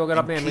एआई को, अगर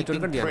आपने एमेच्योर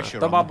कर दिया ना,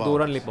 तब आप 2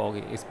 रन ले पाओगे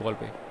इस बॉल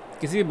पे,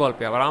 किसी भी बॉल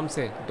पे आराम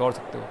से दौड़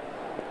सकते हो।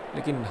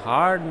 लेकिन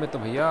हार्ड में तो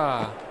भैया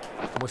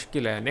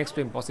मुश्किल है, next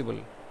to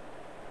impossible.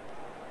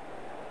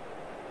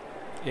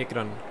 1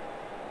 run.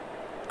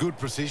 Good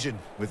precision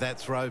with that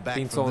throw back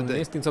from the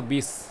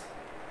 319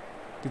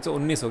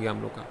 319 हो गया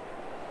हम लोग का,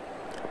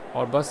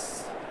 और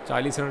बस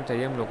 40 रन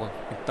चाहिए हम लोग को।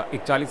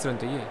 41 रन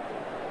चाहिए।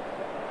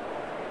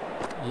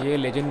 ये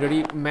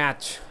लेजेंडरी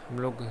मैच हम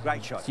लोग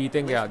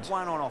जीतेंगे आज।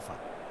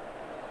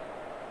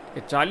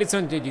 40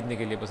 रन चाहिए जीतने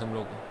के लिए बस हम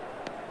लोग को,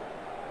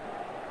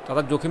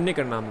 ज़्यादा जोखिम नहीं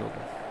करना हम लोग को।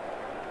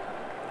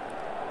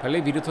 भले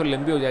वीडियो थोड़ी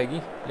लंबी हो जाएगी,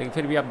 लेकिन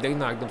फिर भी आप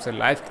देखना एकदम से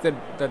लाइव की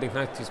तरह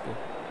देखना इस चीज़ को।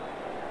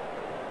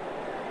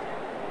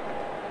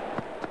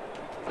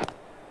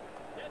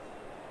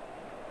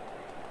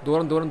 दो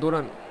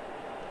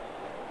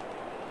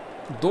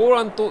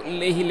रन तो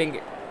ले ही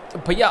लेंगे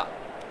भैया।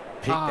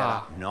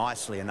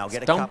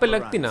 स्टंप पे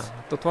लगती ना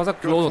तो थोड़ा सा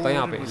क्लोज होता है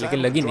यहाँ पे, लेकिन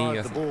लगी नहीं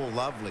है।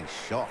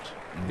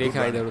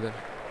 देखा इधर उधर।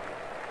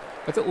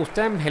 वैसे उस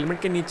टाइम हेलमेट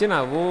के नीचे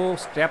ना वो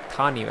स्ट्रैप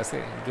था नहीं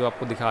वैसे, जो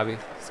आपको दिखा अभी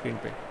स्क्रीन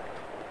पे।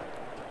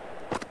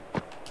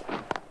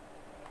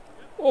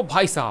 ओ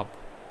भाई साहब,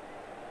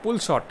 पुल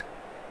शॉट।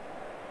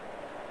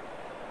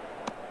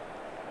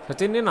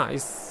 सचिन ने ना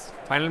इस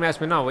फाइनल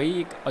मैच में ना वही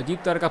एक अजीब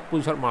तरह का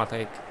पुल शॉट मारा था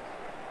एक,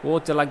 वो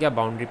चला गया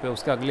बाउंड्री पे,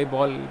 उसका अगले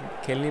बॉल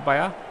खेल नहीं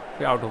पाया,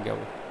 फिर आउट हो गया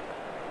वो।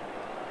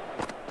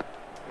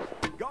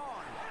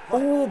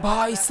 ओ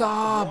भाई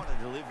साहब,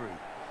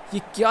 ये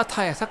क्या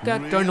था, ऐसा क्या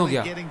टर्न हो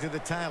गया।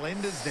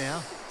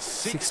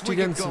 60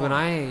 रन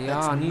बनाए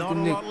यार अनिल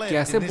तुमने,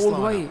 कैसे बोल्ड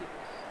भाई।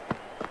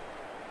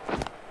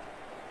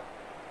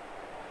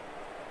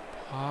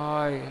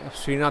 अब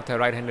श्रीनाथ है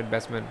right handed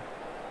batsman.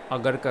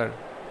 Agarkar,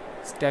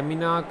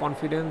 stamina,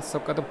 confidence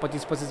सबका तो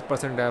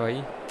 25% है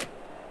भाई।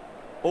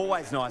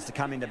 Always nice to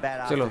come into bat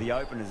after the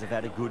openers have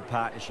had a good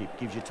partnership.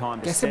 Gives you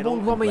time to settle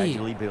and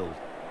gradually build.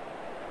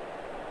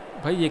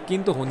 भाई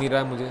यकीन तो हो नहीं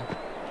रहा है मुझे।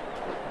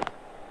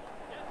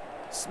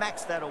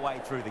 Smacks that away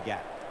through the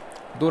gap.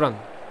 2 run.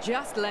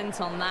 Just lent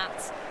on that.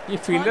 ये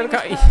fielder का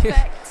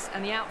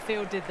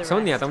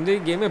समझ नहीं आता मुझे,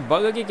 गेम में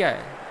बग है कि क्या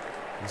है।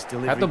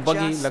 है तो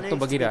बगी, लग तो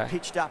बगी रहा है।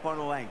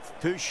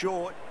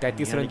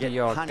 33 रन चाहिए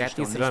और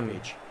 33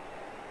 रन।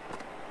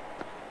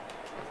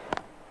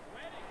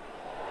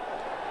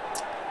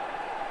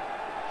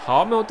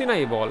 हवा में होती ना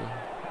ये बॉल,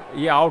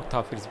 ये आउट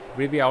था,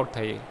 फिर भी आउट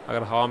था ये।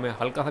 अगर हवा में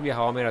हल्का सा भी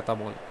हवा में रहता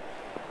बॉल,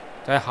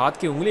 चाहे हाथ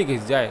की उंगली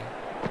घिस जाए,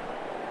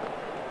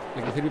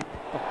 लेकिन फिर भी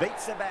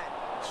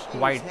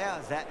वाइड।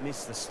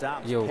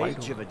 ये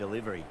वाइड,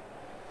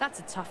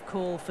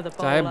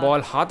 चाहे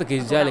बॉल हाथ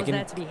घिस जाए,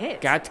 लेकिन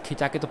कैच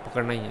खिंचा के तो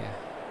पकड़ना ही है।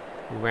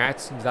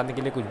 मैच जिताने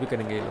के लिए कुछ भी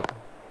करेंगे ये लोग।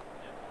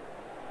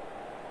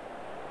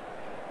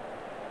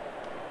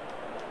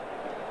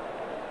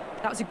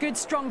 That was a good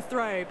strong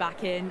throw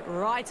back in,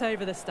 right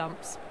over the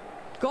stumps.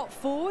 Got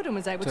forward and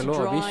was able to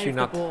drive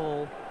the ball.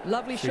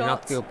 Lovely shot.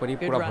 Srinath के ऊपर ही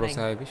पूरा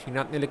भरोसा है अभी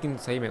श्रीनाथ ने, लेकिन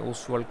सही में उस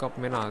वर्ल्ड कप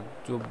में ना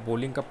जो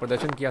बॉलिंग का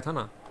प्रदर्शन किया था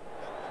ना।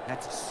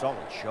 That's a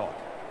solid shot.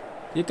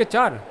 ये क्या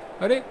 4?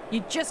 अरे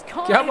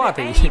क्या बात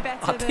है, ये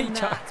आते ही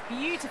 4।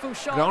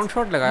 ग्राउंड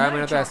शॉट लगाया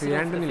मैंने तो, ऐसे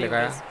हैंड नहीं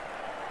लगाया।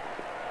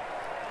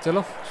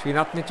 चलो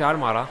श्रीनाथ ने 4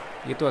 मारा,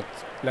 ये तो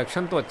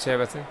लक्षण तो अच्छे है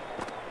वैसे।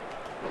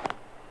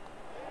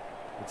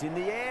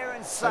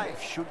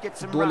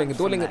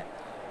 दो लेंगे।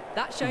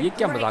 ये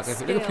क्या मजाक है,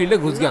 लेकिन फील्डर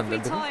घुस गया अंदर।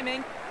 देखो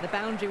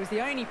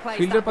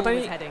फील्डर पता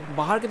नहीं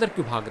बाहर की तरफ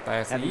क्यों भागता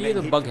है ऐसे, ये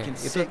तो बग है,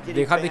 ये तो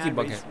देखा देखी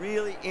बग है।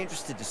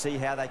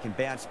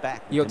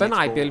 ये होता है ना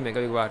आईपीएल में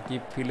कभी बार कि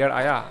फील्डर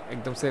आया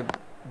एकदम से,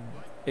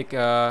 एक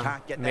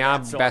नया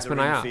बैट्समैन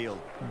आया,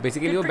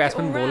 बेसिकली वो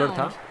बैट्समैन बॉलर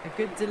था,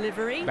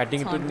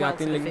 बैटिंग तो नहीं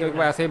आती, लेकिन एक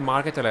बार ऐसे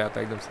मार के चला जाता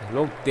है एकदम से।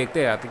 लोग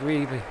देखते रहते कि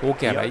भाई हो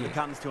क्या रहा है।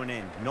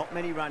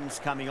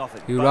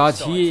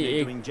 युवराज ही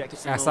एक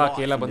ऐसा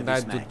अकेला बंदा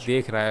है जो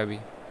देख रहा है अभी।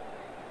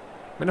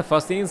 मैंने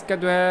फर्स्ट इनिंग्स का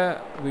जो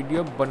है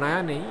वीडियो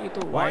बनाया नहीं, ये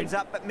तो वाइड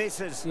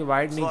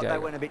नहीं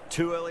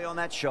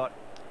जाएगा।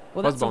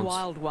 फर्स्ट बाउंस,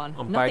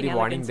 अंपायर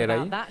वार्निंग दे रही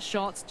है।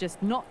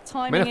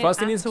 मैंने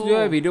फर्स्ट इनिंग्स जो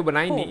है वीडियो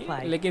बनाई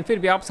नहीं, लेकिन फिर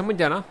भी आप समझ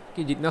जाना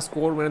कि जितना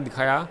स्कोर मैंने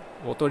दिखाया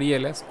वो तो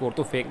रियल है, स्कोर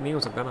तो फेक नहीं हो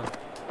सकता ना।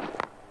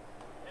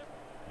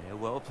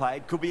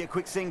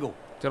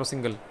 चलो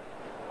सिंगल।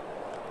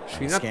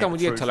 श्रीनाथ का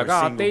मुझे अच्छा लगा,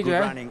 आते ही जो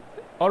है,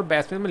 और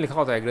बैट्समैन में लिखा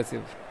होता है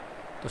एग्रेसिव,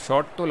 तो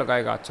शॉट तो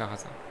लगाएगा अच्छा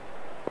खासा।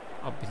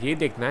 अब ये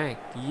देखना है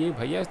कि ये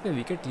भैया इसने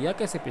विकेट लिया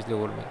कैसे पिछले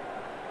ओवर में,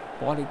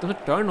 बॉल एकदम से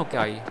टर्न होके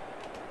आई।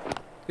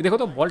 ये देखो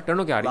तो बॉल टर्न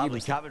हो क्या आ रही है।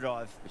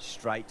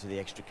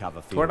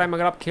 थोड़ा टाइम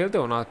अगर आप खेलते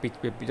हो ना पिच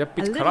पे, जब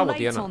पिच खराब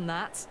होती है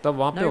ना तब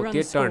वहाँ पे होती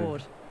है टर्न,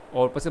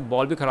 और ऊपर से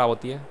बॉल भी खराब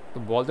होती है, तो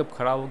बॉल जब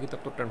खराब होगी तब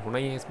तो टर्न होना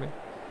ही है इसमें,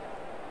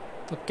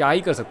 तो क्या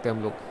ही कर सकते हैं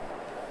हम लोग।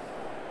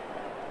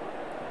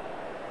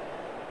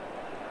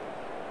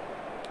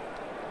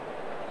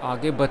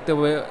 आगे बढ़ते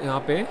हुए यहाँ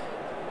पे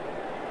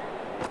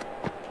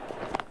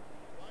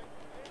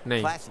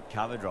नहीं,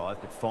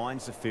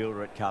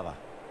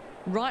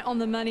 right on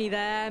the money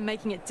there,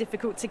 making it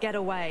difficult to get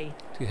away.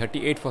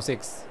 38 for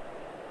 6.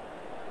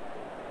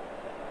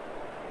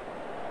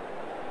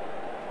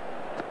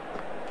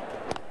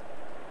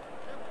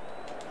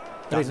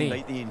 अरे नहीं,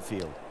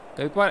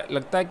 कभी बार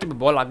लगता है कि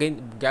बॉल आगे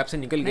गैप से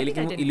निकल गई,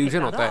 लेकिन वो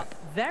इल्यूजन होता है।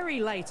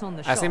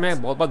 ऐसे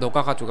मैं बहुत बार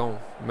धोखा खा चुका हूँ,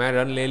 मैं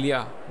रन ले लिया,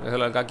 ऐसा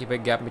लगा कि भाई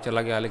गैप में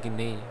चला गया, लेकिन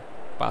नहीं,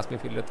 पास में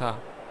फील्डर था,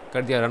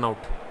 कर दिया रन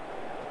आउट।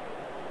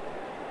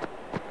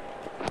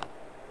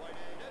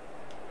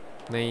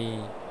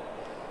 नहीं,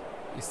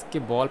 इसके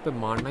बॉल पे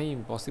मारना ही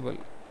इम्पॉसिबल।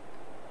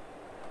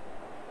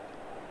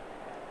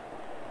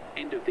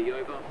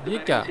 ये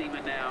क्या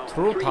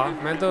थ्रो था?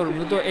 मैं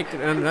तो एक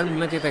रन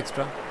मिलना चाहिए था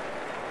एक्स्ट्रा।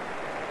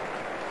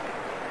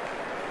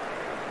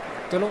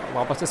 चलो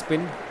वापस से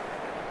स्पिन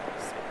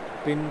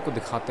को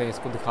दिखाते हैं,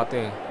 इसको दिखाते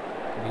हैं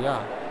भैया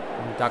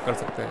हम क्या कर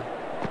सकते हैं।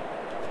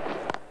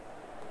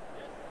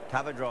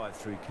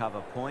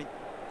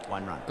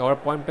 कवर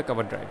पॉइंट पे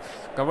कवर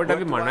ड्राइव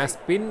भी मारना है।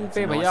 स्पिन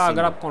पे भैया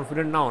अगर आप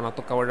कॉन्फिडेंट ना हो ना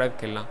तो कवर ड्राइव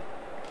खेलना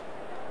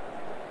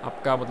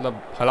आपका मतलब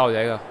भला हो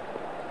जाएगा।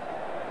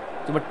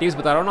 तो मैं टिप्स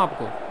बता रहा हूँ ना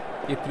आपको,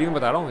 ये फ्री में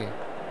बता रहा हूँ, ये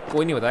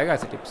कोई नहीं बताएगा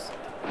ऐसे टिप्स।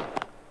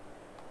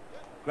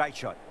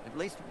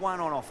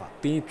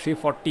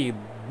 340,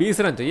 20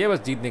 रन चाहिए बस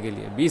जीतने के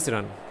लिए, 20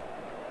 रन।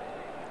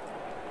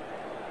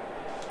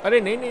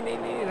 अरे नहीं,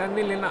 रन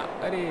नहीं लेना।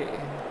 अरे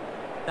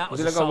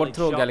मुझे लगा ओवर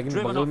थ्रो हो गया,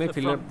 लेकिन बगल में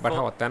फील्डर बैठा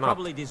होता है ना।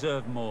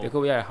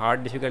 देखो भैया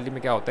हार्ड डिफिकल्टी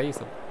में क्या होता है ये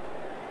सब।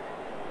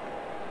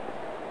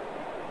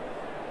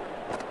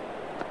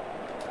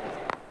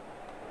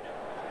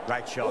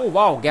 ओह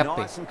वाओ, गैप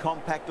पे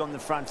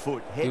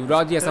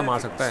युवराज जी ऐसा मार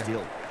सकता है।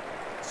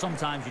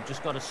 Sometimes you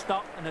just got to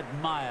stop and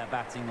admire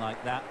batting like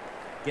that.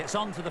 Gets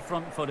onto the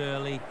front foot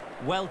early,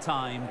 well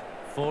timed,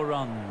 4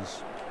 runs.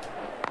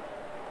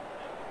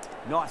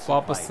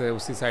 वापस से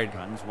उसी साइड।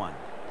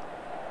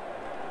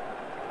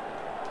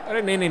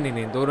 अरे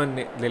नहीं, 2 रन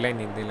ले लाइन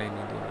नहीं,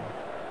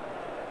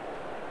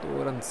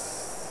 2 रन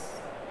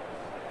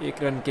 1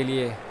 रन के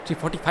लिए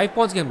 345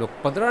 पहुंच गए हम लोग।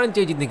 15 रन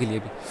चाहिए जीतने के लिए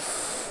भी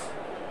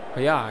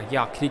भैया। ये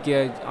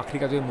आखिरी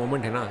का जो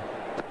मोमेंट है ना।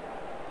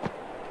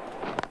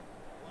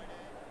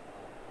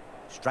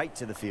 Straight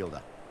to the fielder.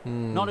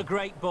 Not a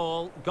great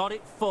ball, got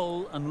it full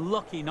and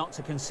lucky not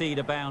to concede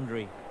a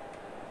boundary.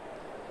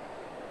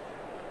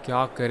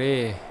 क्या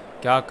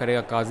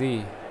करेगा काजी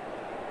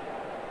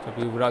जब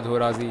युवराज हो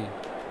राजी।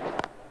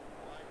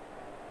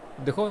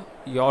 देखो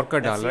यॉर्कर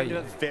डाल रहा है।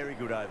 Very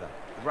good over.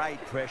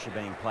 Great pressure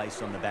being placed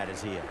on the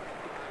batters here.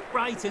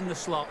 Right in the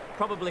slot,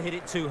 probably hit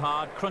it too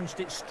hard, crunched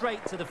it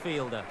straight to the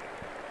fielder.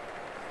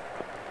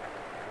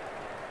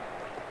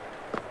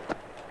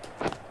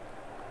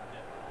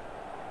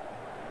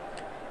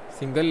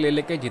 Single ले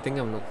लेके जीतेंगे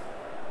हम लोग।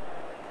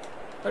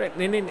 अरे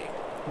नहीं,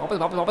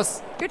 वापस।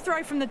 Good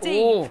throw from the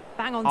deep.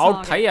 Bang on target. Out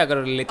था ही अगर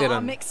लेते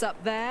run. Mix up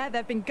there.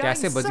 They've been going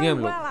कैसे बच गए हम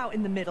so लोग? well out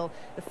in the middle.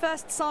 The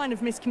first sign of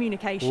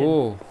miscommunication.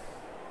 ओह,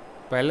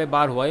 पहले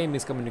बार हुआ ये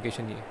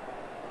मिसकम्युनिकेशन। ये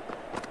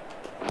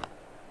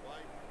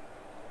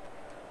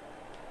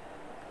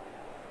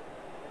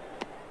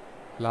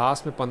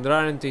लास्ट में 15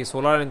 रन चाहिए,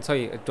 16 रन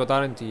सही, 14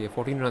 रन चाहिए,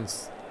 14 रन्स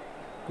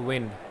टू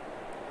विन।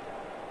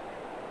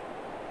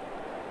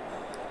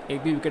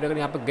 एक भी विकेट अगर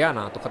यहाँ पे गया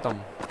ना तो खत्म।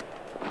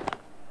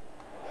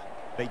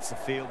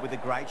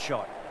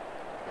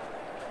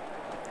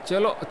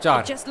 चलो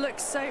 4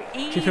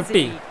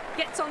 350,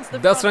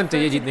 10 रन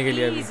चाहिए जीतने के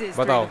लिए अभी।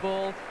 बताओ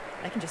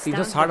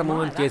 360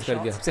 मूवमेंट चेज कर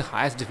दिया सबसे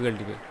हाईएस्ट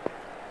डिफिकल्टी पे।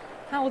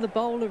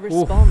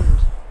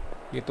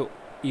 ये तो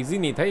इजी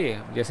नहीं था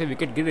ये, जैसे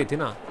विकेट गिर रही थी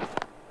ना।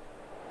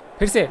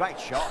 फिर से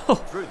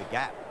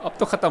अब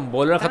तो खत्म,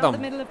 बॉलर खत्म,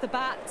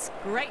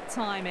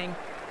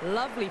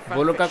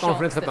 बॉलर का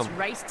कॉन्फिडेंस खत्म।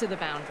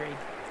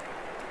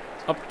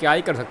 अब क्या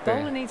ही कर सकते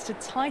हैं।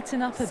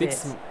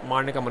 6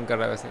 मारने का मन कर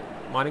रहा है, वैसे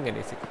मारेंगे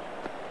नहीं 6।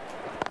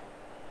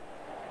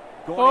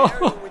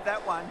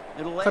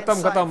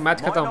 खत्म,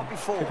 मैच खत्म।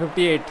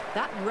 58।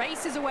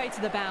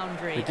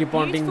 रिकी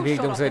पॉन्टिंग भी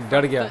एकदम से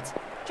डर गया।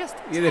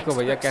 ये देखो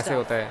भैया कैसे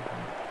होता है,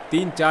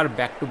 3-4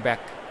 बैक टू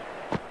बैक।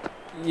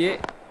 ये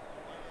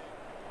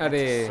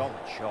अरे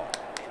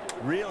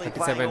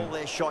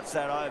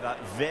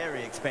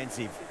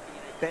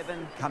 37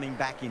 coming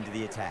back into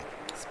the attack.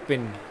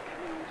 Spin.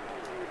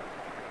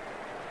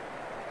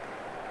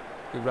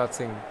 Yuvraj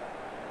Singh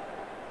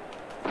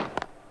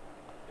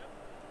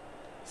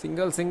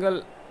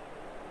single.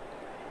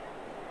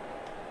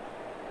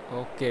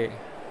 Okay.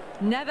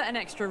 Never an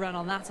extra run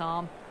on that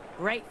arm.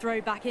 Great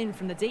throw back in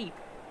from the deep.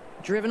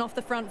 Driven off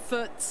the front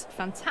foot.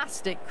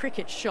 Fantastic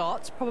cricket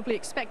shot. Probably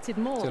expected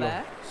more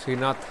there.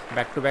 Srinath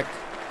back to back.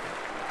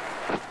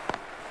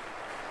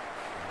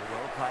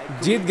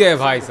 जीत गए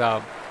भाई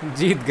साहब,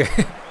 जीत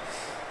गए।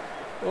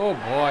 Oh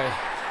boy,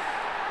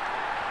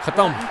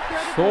 खत्म।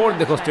 शोर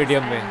देखो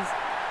stadium में।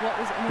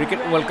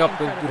 Cricket world cup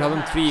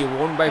 2003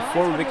 वोन bye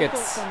 4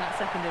 wickets.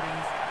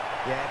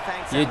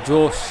 ये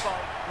जोश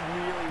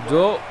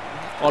जो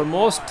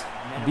ऑलमोस्ट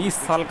 20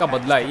 साल का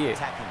बदला है, ये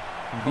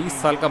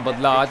 20 साल का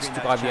बदला आज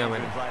चुका दिया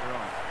मैंने।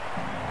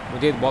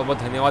 मुझे बहुत बहुत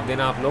धन्यवाद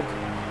देना आप लोग,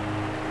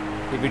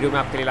 ये वीडियो मैं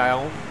आपके लिए लाया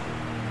हूँ।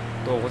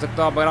 तो हो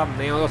सकता है अगर आप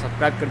नए हो तो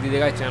सब्सक्राइब कर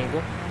दीजिएगा इस चैनल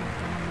को।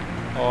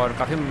 और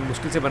काफ़ी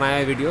मुश्किल से बनाया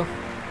है वीडियो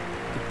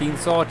कि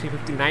 300 और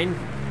 359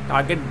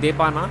 टारगेट दे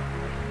पाना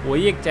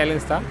वही एक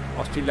चैलेंज था।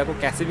 ऑस्ट्रेलिया को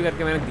कैसे भी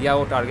करके मैंने दिया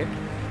वो टारगेट।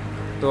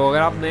 तो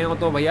अगर आप नए हो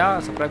तो भैया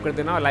सब्सक्राइब कर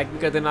देना, लाइक भी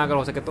कर देना अगर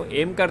हो सके तो।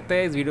 एम करते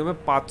हैं इस वीडियो में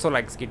 500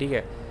 लाइक्स की, ठीक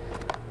है।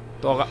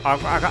 तो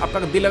अगर आपका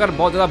दिल अगर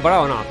बहुत ज़्यादा बड़ा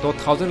हो ना तो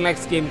 1000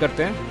 लाइक्स की एम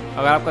करते हैं।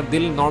 अगर आपका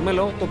दिल नॉर्मल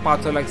हो तो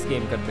 500 लाइक्स की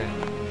एम करते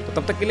हैं।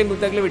 तो तब तक के लिए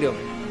मिलते हैं अगले वीडियो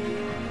में।